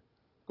another.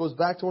 It goes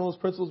back to one of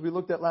those principles we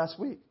looked at last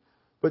week.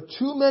 But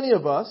too many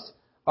of us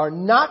are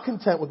not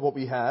content with what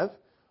we have.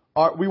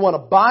 We want to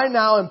buy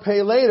now and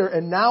pay later,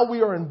 and now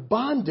we are in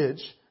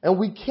bondage. And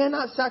we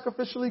cannot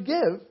sacrificially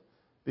give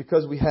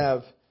because we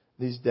have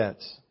these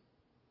debts.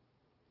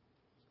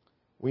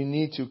 We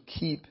need to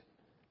keep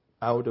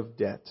out of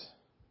debt.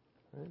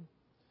 Okay?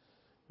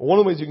 Well, one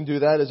of the ways you can do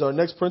that is our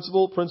next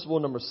principle. Principle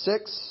number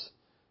 6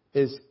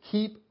 is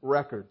keep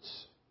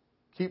records.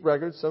 Keep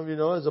records, some of you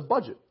know, as a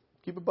budget.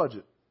 Keep a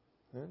budget.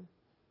 Okay?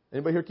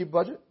 Anybody here keep a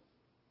budget?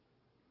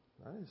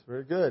 Nice,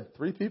 very good.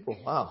 3 people.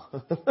 Wow.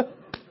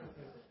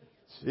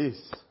 Jeez.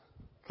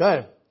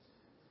 Okay.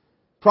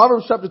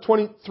 Proverbs chapter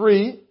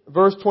 23,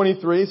 verse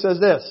 23 says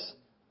this: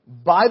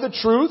 "Buy the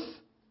truth,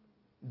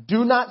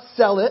 do not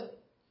sell it,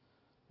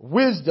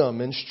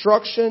 wisdom,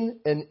 instruction,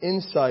 and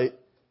insight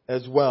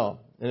as well."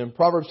 And in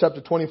Proverbs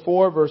chapter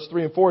 24, verse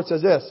 3 and 4, it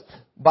says this: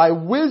 "By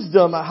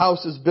wisdom a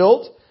house is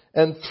built,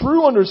 and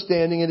through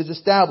understanding it is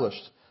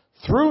established.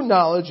 Through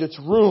knowledge its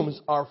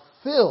rooms are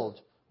filled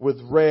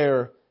with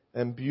rare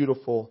and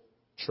beautiful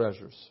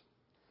treasures."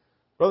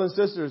 Brothers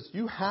and sisters,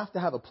 you have to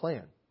have a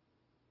plan.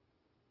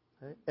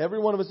 Okay? Every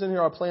one of us in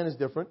here, our plan is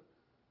different.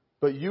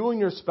 But you and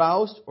your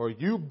spouse, or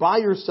you by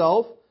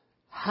yourself,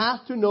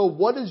 have to know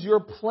what is your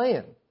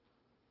plan.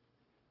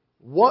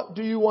 What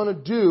do you want to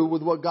do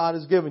with what God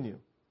has given you?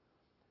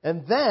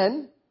 And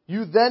then,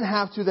 you then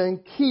have to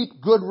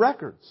keep good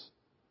records.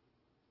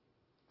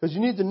 Because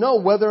you need to know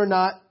whether or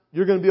not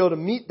you're going to be able to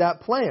meet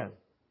that plan.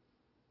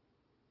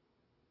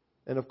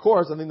 And of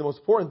course, I think the most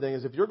important thing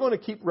is if you're going to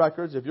keep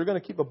records, if you're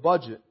going to keep a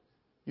budget,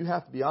 you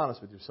have to be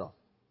honest with yourself.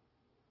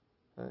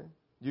 Okay?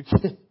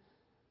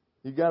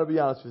 You got to be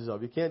honest with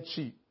yourself. You can't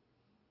cheat.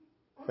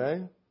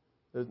 Okay?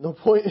 There's no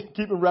point in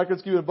keeping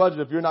records, keeping a budget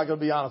if you're not going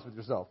to be honest with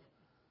yourself.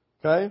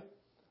 Okay?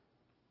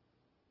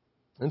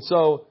 And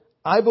so,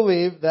 I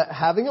believe that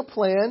having a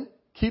plan,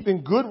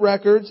 keeping good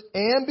records,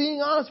 and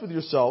being honest with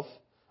yourself,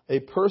 a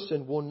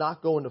person will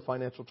not go into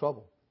financial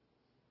trouble.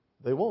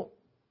 They won't.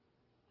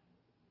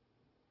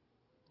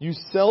 You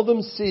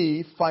seldom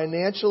see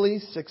financially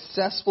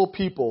successful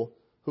people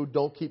who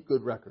don't keep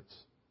good records.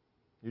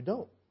 You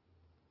don't.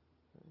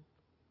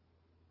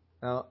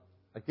 Now,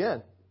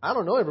 again, I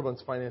don't know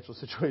everyone's financial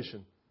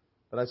situation,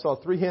 but I saw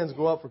 3 hands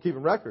go up for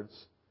keeping records.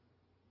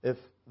 If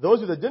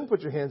those of you that didn't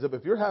put your hands up,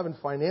 if you're having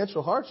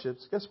financial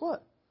hardships, guess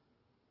what?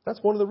 That's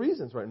one of the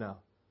reasons right now.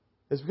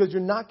 It's because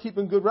you're not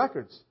keeping good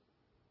records.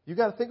 You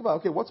got to think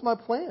about, okay, what's my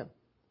plan,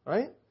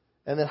 right?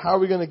 And then how are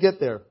we going to get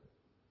there?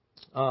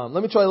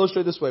 Let me try to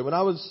illustrate this way. When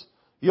I was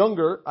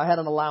younger, I had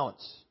an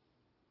allowance.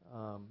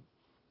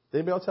 Did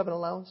anybody else have an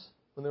allowance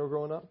when they were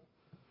growing up?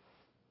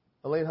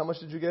 Elaine, how much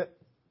did you get?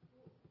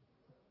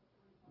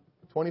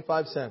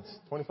 25 cents.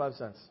 25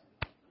 cents.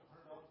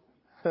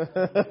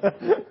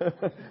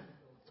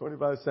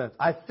 25 cents.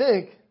 I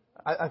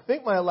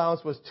think my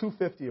allowance was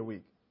 $2.50 a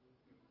week.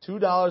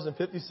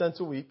 $2.50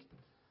 a week.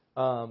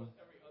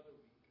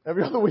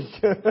 Every other week.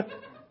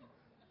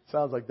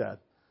 Sounds like that.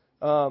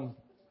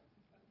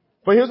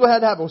 But here's what had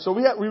to happen. So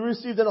we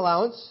received an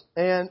allowance,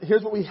 and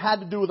here's what we had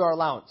to do with our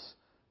allowance.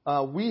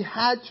 We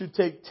had to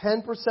take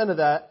 10% of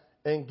that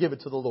and give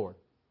it to the Lord.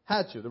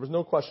 Had to. There was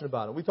no question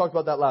about it. We talked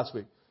about that last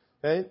week.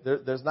 Okay?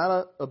 There's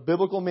not a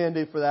biblical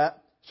mandate for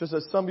that. It's just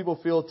that some people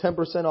feel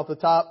 10% off the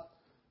top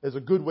is a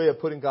good way of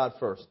putting God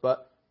first.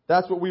 But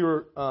that's what we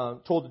were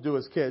told to do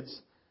as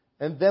kids.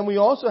 And then we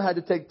also had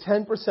to take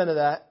 10% of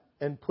that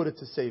and put it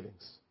to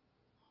savings.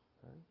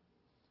 Okay?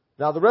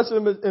 Now, the rest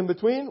of them in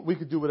between, we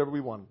could do whatever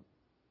we wanted.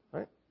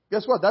 Right?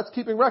 Guess what? That's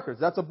keeping records.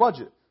 That's a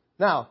budget.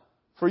 Now,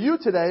 for you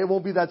today, it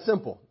won't be that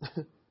simple.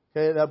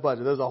 Okay, that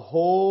budget. There's a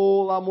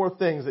whole lot more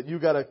things that you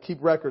got to keep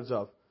records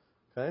of.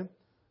 Okay?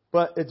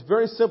 But it's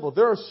very simple.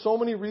 There are so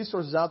many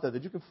resources out there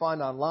that you can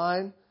find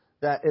online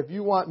that if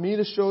you want me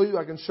to show you,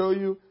 I can show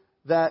you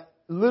that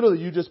literally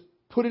you just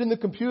put it in the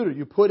computer.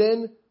 You put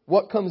in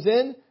what comes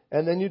in,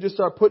 and then you just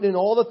start putting in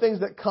all the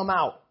things that come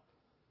out.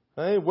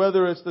 Okay?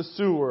 Whether it's the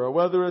sewer, or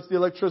whether it's the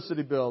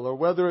electricity bill, or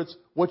whether it's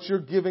what you're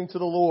giving to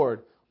the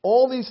Lord.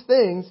 All these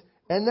things,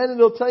 and then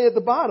it'll tell you at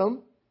the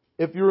bottom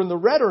if you're in the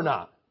red or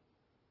not.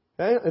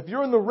 Okay? If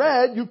you're in the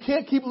red, you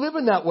can't keep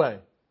living that way.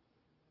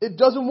 It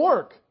doesn't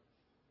work.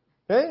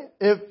 Okay?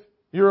 If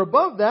you're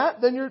above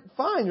that, then you're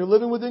fine. You're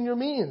living within your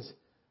means.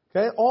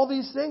 Okay? All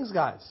these things,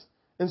 guys.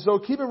 And so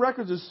keeping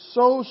records is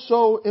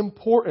so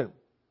important.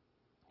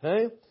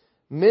 Okay?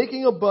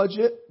 Making a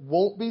budget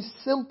won't be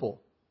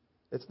simple.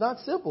 It's not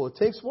simple. It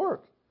takes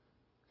work.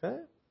 Okay?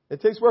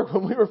 It takes work.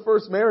 When we were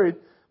first married,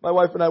 my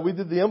wife and I, we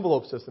did the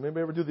envelope system.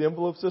 Anybody ever do the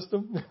envelope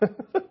system?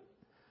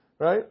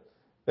 Right?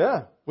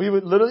 Yeah.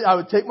 I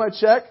would take my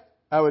check,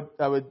 I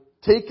would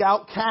take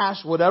out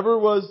cash, whatever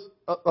was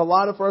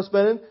allotted for our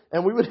spending,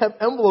 and we would have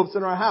envelopes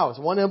in our house.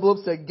 One envelope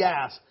said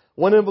gas.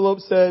 One envelope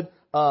said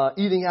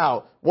eating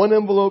out. One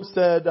envelope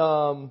said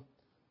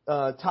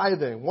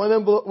tithing. One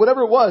envelope,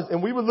 whatever it was,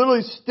 and we would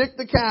literally stick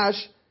the cash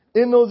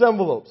in those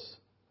envelopes.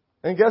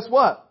 And guess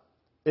what?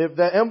 If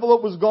that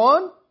envelope was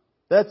gone,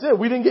 that's it.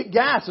 We didn't get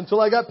gas until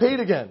I got paid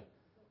again.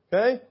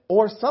 Okay?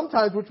 Or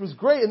sometimes, which was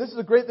great, and this is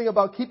the great thing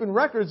about keeping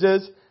records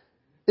is,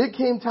 it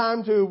came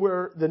time to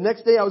where the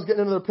next day I was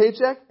getting another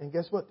paycheck, and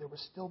guess what? There was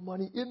still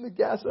money in the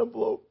gas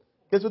envelope.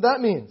 Guess what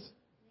that means?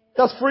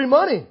 That's free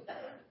money.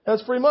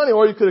 That's free money.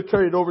 Or you could have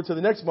carried it over to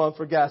the next month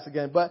for gas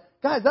again. But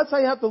guys, that's how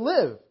you have to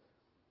live.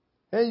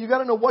 And you got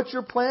to know what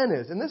your plan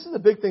is. And this is the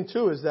big thing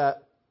too, is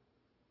that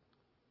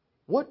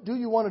what do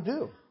you want to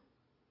do?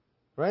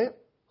 Right?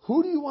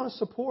 Who do you want to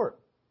support?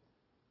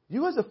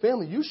 You as a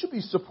family, you should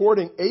be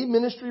supporting a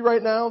ministry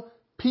right now,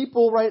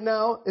 people right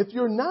now. If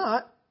you're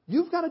not,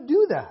 you've got to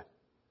do that.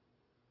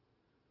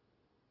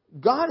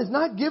 God is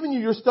not giving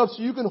you your stuff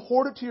so you can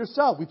hoard it to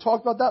yourself. We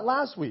talked about that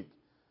last week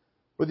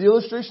with the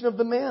illustration of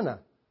the manna.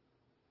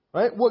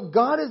 Right? What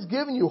God has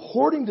given you,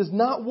 hoarding does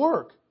not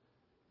work.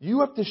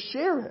 You have to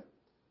share it.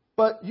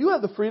 But you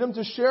have the freedom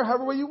to share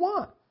however way you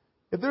want.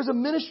 If there's a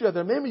ministry out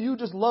there, maybe you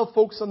just love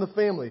focus on the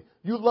family.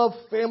 You love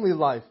family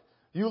life.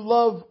 You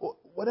love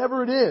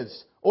whatever it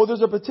is. Or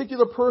there's a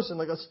particular person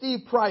like a Steve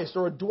Price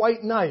or a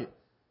Dwight Knight.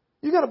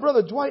 You got a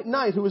brother, Dwight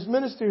Knight, who has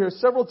ministered here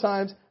several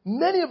times.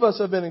 Many of us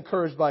have been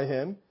encouraged by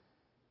him.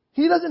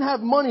 He doesn't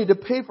have money to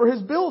pay for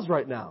his bills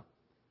right now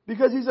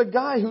because he's a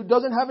guy who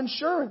doesn't have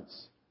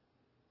insurance.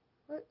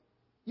 Right?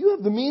 You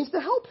have the means to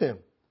help him.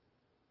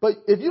 But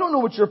if you don't know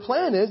what your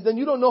plan is, then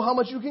you don't know how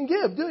much you can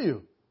give, do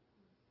you?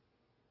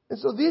 And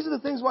so these are the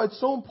things why it's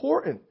so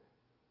important.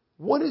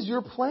 What is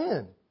your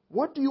plan?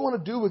 What do you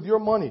want to do with your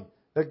money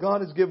that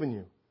God has given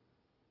you?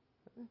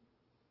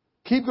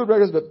 Keep good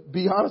records, but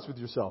be honest with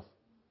yourself.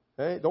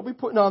 Okay? Don't be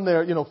putting on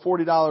there,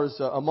 $40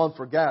 a month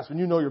for gas when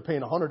you know you're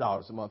paying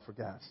 $100 a month for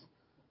gas.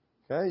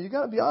 Okay? You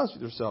got to be honest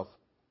with yourself.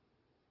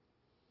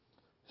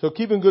 So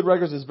keeping good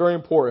records is very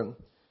important.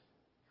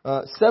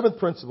 Seventh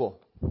principle.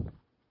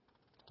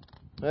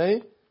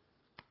 Okay?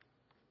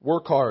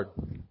 Work hard.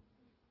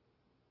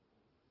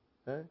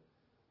 Okay?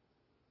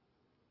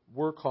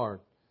 Work hard.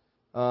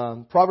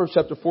 Proverbs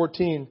chapter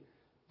 14,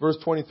 verse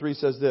 23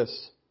 says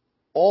this.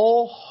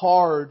 All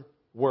hard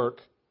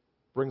work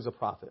brings a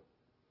profit.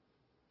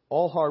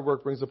 All hard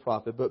work brings a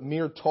profit, but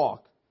mere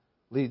talk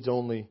leads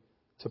only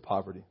to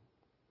poverty.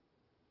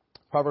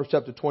 Proverbs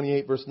chapter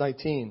 28, verse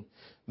 19.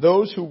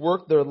 Those who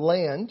work their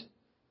land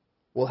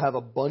will have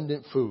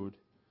abundant food,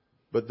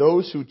 but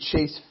those who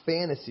chase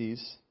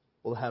fantasies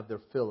will have their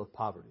fill of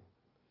poverty.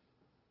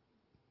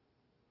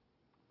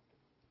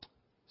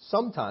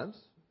 sometimes,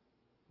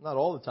 not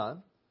all the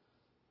time,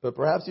 but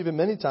perhaps even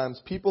many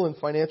times, people in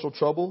financial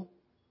trouble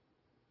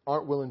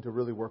aren't willing to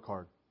really work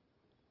hard.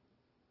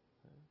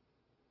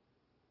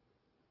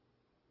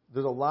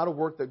 There's a lot of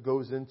work that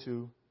goes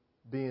into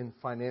being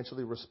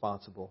financially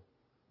responsible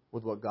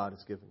with what God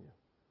has given you.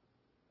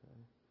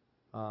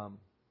 I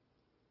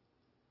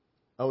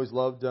always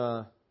loved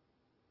Donnie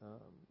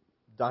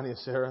and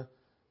Sarah.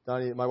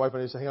 Donnie, my wife and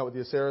I used to hang out with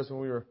the Sarahs when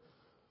we were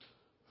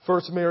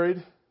first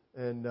married,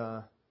 and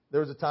there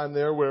was a time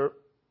there where,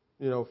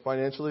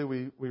 financially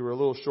we were a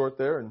little short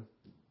there, and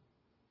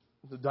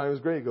Donnie was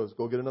great. He goes,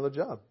 "Go get another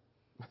job."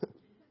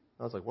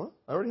 I was like, "What?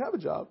 I already have a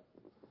job."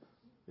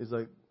 He's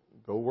like,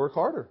 "Go work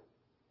harder."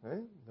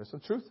 Right? There's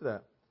some truth to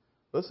that.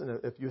 Listen,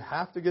 if you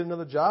have to get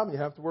another job and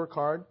you have to work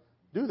hard,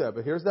 do that.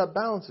 But here's that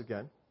balance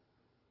again.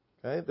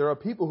 Okay? There are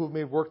people who've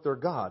made work their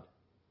God.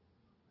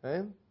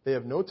 Okay? They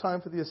have no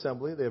time for the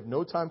assembly. They have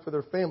no time for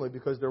their family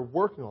because they're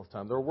working all the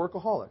time. They're a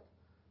workaholic.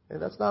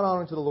 And that's not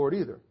honoring to the Lord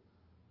either.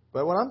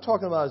 But what I'm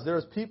talking about is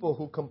there's people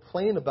who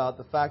complain about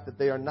the fact that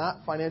they are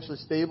not financially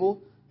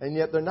stable, and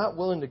yet they're not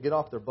willing to get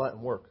off their butt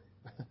and work.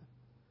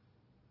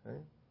 Okay?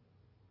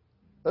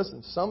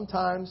 Listen,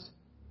 sometimes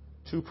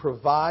to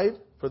provide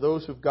for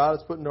those who God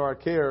has put into our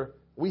care,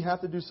 we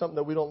have to do something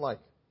that we don't like.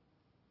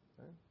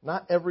 Okay?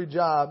 Not every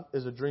job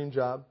is a dream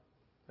job.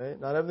 Okay?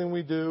 Not everything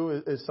we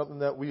do is something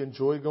that we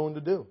enjoy going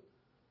to do.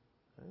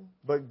 Okay?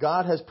 But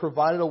God has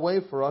provided a way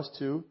for us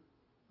to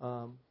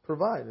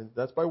provide, and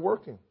that's by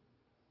working.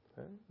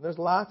 Okay? There's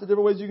lots of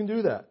different ways you can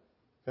do that.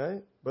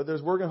 Okay? But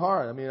there's working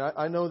hard. I mean,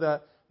 I know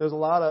that there's a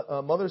lot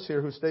of mothers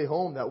here who stay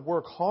home that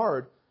work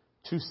hard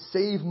to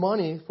save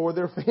money for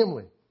their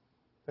family.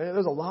 Okay?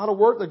 There's a lot of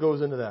work that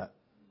goes into that.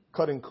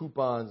 Cutting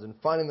coupons and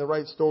finding the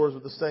right stores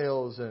with the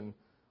sales and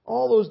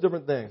all those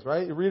different things,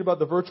 right? You read about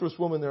the virtuous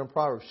woman there in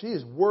Proverbs. She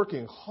is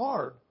working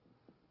hard.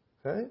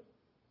 Okay?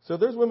 So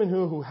there's women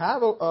who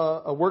have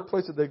a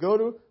workplace that they go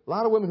to. A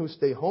lot of women who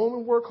stay home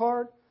and work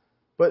hard.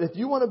 But if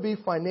you want to be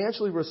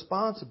financially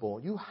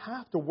responsible, you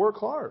have to work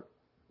hard.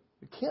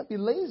 You can't be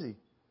lazy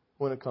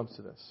when it comes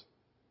to this.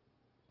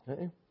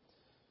 Okay?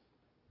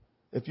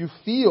 If you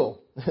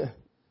feel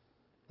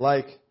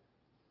like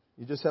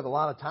you just have a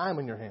lot of time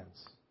in your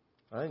hands,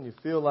 right, and you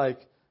feel like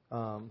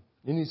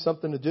you need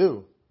something to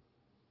do,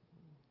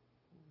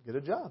 get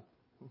a job.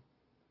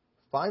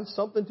 Find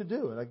something to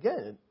do. And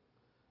again,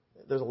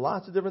 there's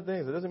lots of different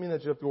things. It doesn't mean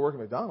that you have to work at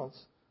McDonald's.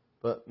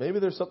 But maybe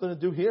there's something to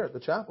do here at the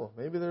chapel.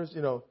 Maybe there's,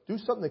 do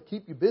something to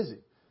keep you busy.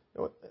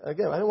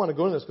 Again, I don't want to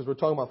go into this because we're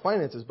talking about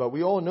finances, but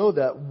we all know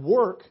that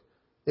work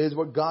is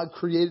what God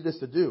created us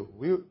to do.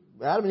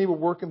 Adam and Eve were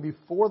working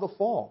before the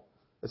fall.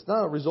 It's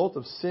not a result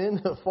of sin,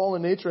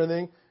 fallen nature, or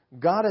anything.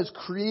 God has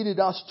created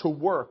us to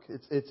work.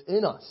 It's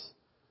in us.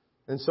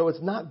 And so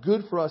it's not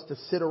good for us to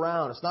sit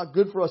around. It's not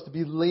good for us to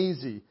be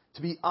lazy,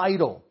 to be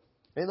idle.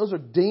 And those are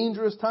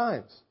dangerous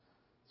times.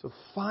 So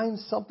find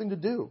something to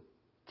do.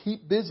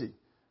 Keep busy.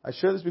 I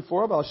shared this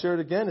before, but I'll share it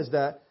again, is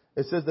that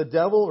it says the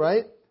devil,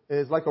 right,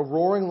 is like a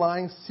roaring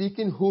lion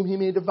seeking whom he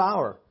may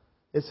devour.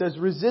 It says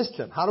resist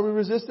him. How do we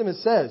resist him? It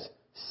says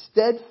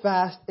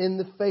steadfast in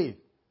the faith.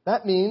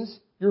 That means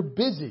you're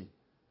busy.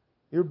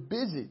 You're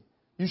busy.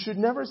 You should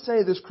never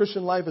say this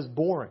Christian life is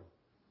boring.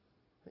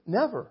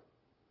 Never.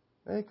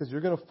 Okay? Because you're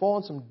going to fall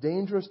in some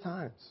dangerous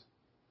times.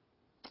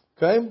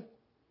 Okay?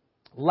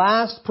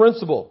 Last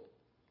principle.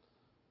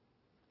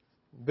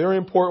 Very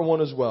important one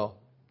as well.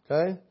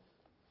 Okay?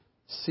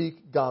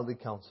 Seek godly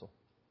counsel.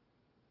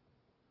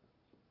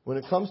 When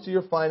it comes to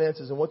your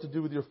finances and what to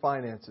do with your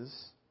finances,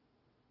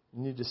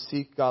 you need to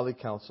seek godly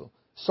counsel.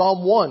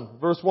 Psalm 1,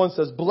 verse 1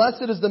 says,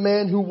 "Blessed is the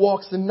man who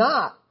walks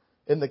not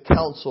in the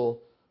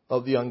counsel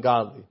of the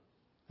ungodly."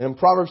 And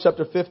Proverbs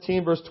chapter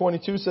 15, verse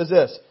 22 says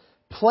this,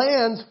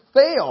 "Plans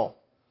fail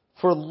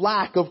for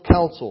lack of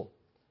counsel,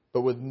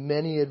 but with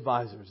many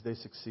advisors they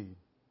succeed."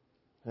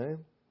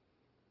 Okay?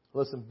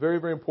 Listen, very,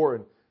 very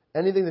important.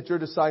 Anything that you're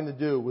deciding to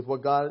do with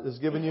what God has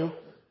given you,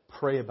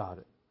 pray about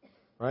it.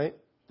 Right?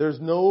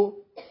 There's no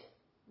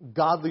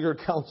godlier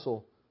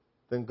counsel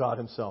than God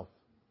Himself.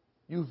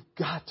 You've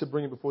got to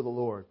bring it before the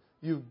Lord.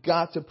 You've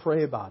got to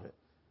pray about it.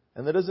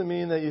 And that doesn't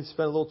mean that you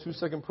spend a little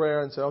 2-second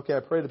prayer and say, okay, I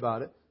prayed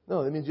about it.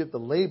 No, that means you have to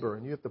labor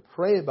and you have to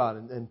pray about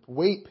it and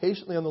wait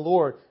patiently on the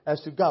Lord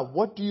as to, God,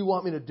 what do you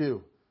want me to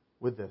do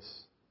with this?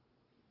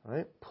 All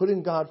right?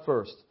 Putting God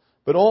first.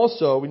 But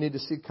also, we need to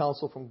seek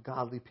counsel from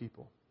godly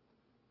people.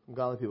 From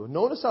godly people.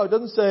 Notice how it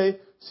doesn't say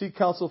seek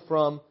counsel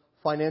from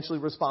financially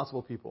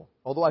responsible people.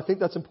 Although I think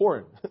that's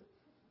important.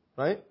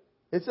 Right?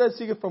 It says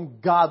seek it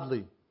from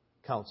godly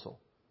counsel.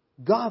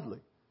 Godly.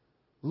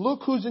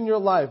 Look who's in your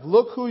life.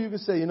 Look who you can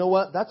say, you know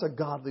what? That's a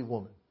godly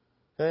woman.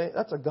 Okay?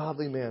 That's a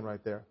godly man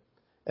right there.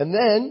 And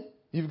then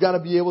you've got to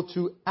be able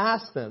to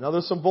ask them. Now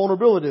there's some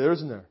vulnerability there,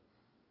 isn't there?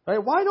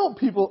 Right? Why don't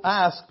people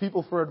ask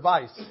people for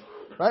advice?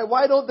 Right?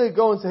 Why don't they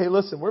go and say, hey,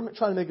 listen, we're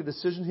trying to make a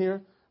decision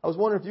here. I was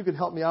wondering if you could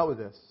help me out with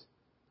this.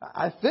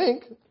 I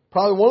think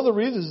probably one of the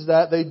reasons is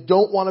that they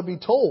don't want to be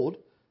told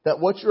that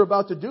what you're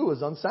about to do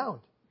is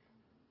unsound.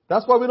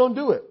 That's why we don't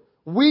do it.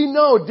 We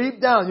know deep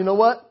down, you know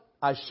what?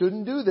 I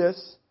shouldn't do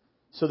this,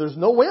 so there's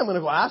no way I'm going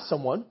to go ask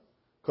someone,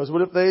 because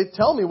what if they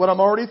tell me what I'm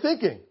already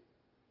thinking?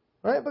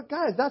 Right? But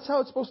guys, that's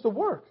how it's supposed to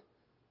work.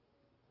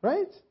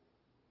 Right?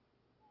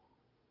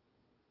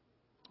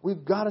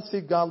 We've got to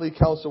seek godly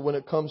counsel when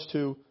it comes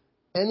to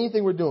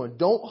anything we're doing.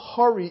 Don't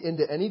hurry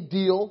into any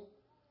deal.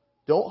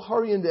 Don't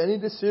hurry into any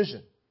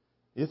decision.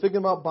 You're thinking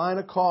about buying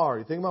a car.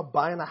 You're thinking about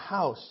buying a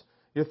house.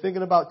 You're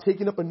thinking about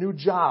taking up a new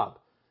job.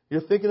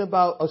 You're thinking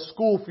about a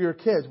school for your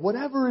kids.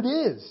 Whatever it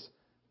is,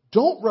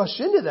 don't rush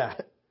into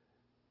that.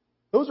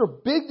 Those are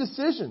big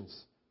decisions.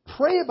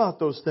 Pray about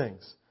those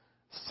things.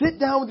 Sit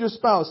down with your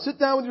spouse. Sit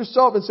down with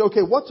yourself and say,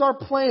 okay, what's our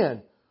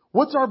plan?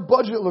 What's our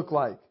budget look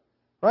like?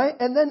 Right?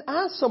 And then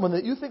ask someone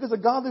that you think is a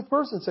godly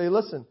person. Say,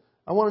 listen,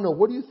 I want to know,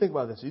 what do you think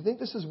about this? Do you think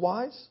this is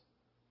wise?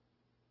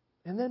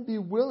 And then be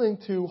willing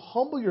to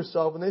humble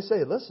yourself when they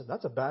say, listen,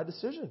 that's a bad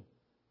decision.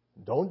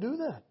 Don't do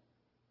that.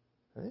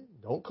 Right?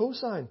 Don't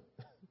co-sign.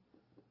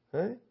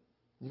 Right?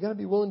 You got to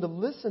be willing to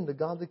listen to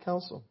godly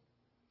counsel.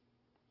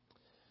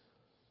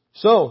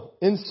 So,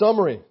 in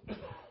summary,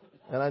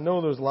 and I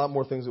know there's a lot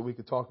more things that we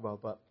could talk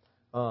about, but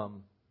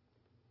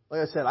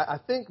like I said, I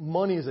think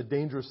money is a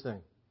dangerous thing.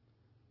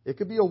 It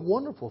could be a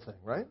wonderful thing,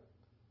 right?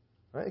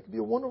 Right? It could be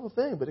a wonderful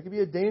thing, but it could be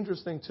a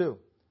dangerous thing too.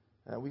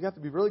 And we have to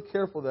be really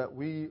careful that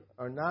we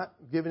are not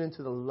given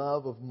into the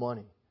love of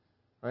money,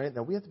 right?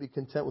 That we have to be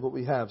content with what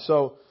we have.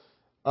 So,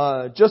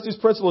 just these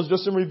principles,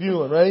 just in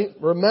reviewing, right?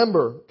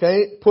 Remember,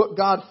 okay, put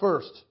God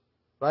first,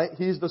 right?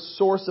 He's the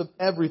source of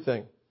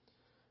everything.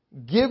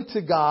 Give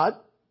to God,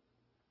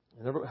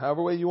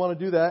 however way you want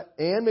to do that,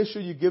 and make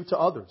sure you give to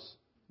others.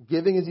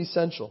 Giving is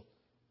essential,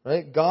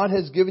 right? God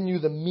has given you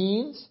the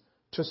means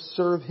to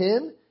serve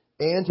Him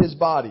and His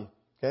body.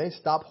 Okay?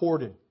 Stop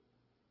hoarding.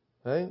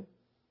 Okay?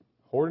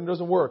 Hoarding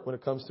doesn't work when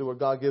it comes to what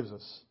God gives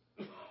us.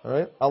 All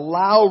right?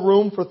 Allow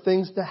room for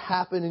things to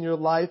happen in your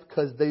life,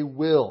 because they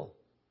will.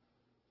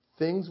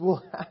 Things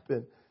will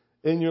happen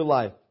in your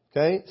life.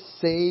 Okay?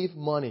 Save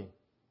money.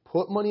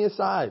 Put money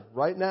aside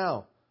right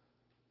now,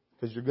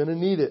 because you're going to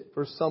need it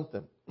for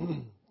something.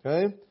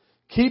 Okay?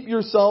 Keep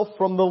yourself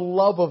from the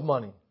love of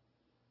money.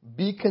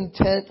 Be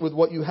content with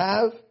what you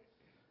have.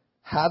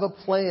 Have a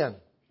plan.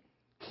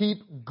 Keep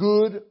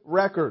good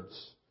records.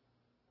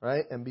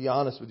 Right? And be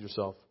honest with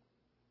yourself.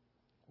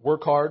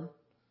 Work hard.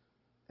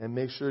 And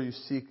make sure you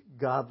seek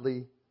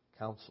godly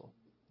counsel.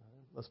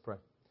 Let's pray.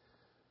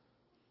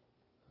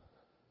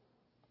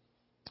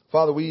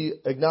 Father, we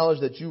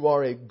acknowledge that you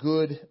are a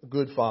good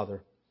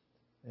Father.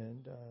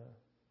 And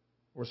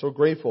we're so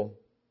grateful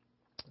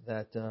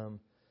that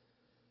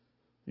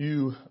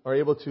you are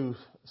able to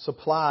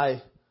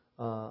supply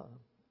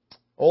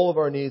all of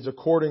our needs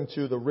according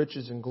to the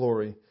riches and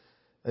glory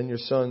in your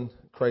Son,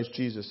 Christ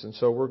Jesus. And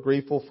so we're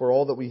grateful for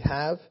all that we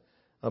have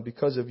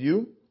because of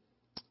you.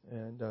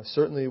 And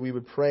certainly we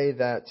would pray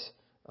that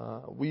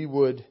we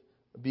would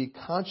be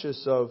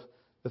conscious of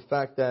the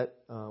fact that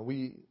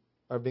we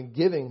have been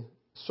giving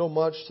so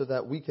much so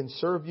that we can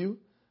serve you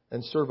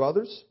and serve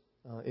others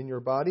in your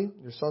body,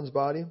 your Son's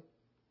body.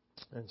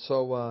 And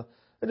so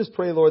I just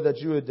pray, Lord, that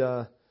you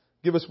would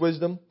give us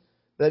wisdom,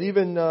 that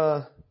even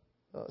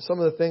some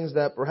of the things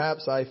that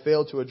perhaps I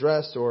failed to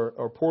address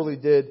or poorly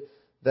did,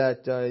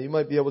 that you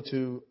might be able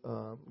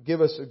to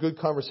give us a good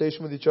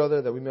conversation with each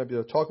other, that we might be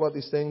able to talk about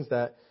these things,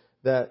 that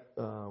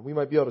we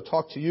might be able to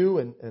talk to you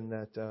and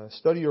that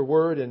study your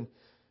word. And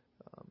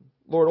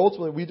Lord,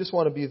 ultimately, we just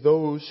want to be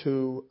those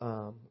who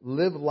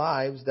live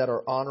lives that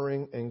are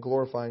honoring and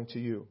glorifying to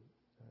you.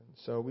 And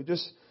so we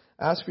just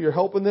ask for your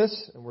help in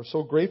this, and we're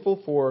so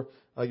grateful for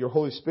your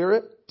Holy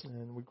Spirit.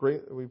 And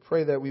we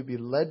pray that we be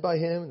led by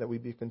Him, that we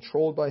be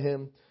controlled by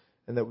Him,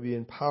 and that we be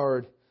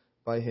empowered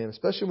by Him,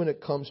 especially when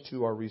it comes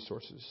to our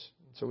resources.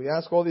 So we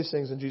ask all these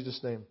things in Jesus'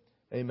 name.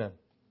 Amen.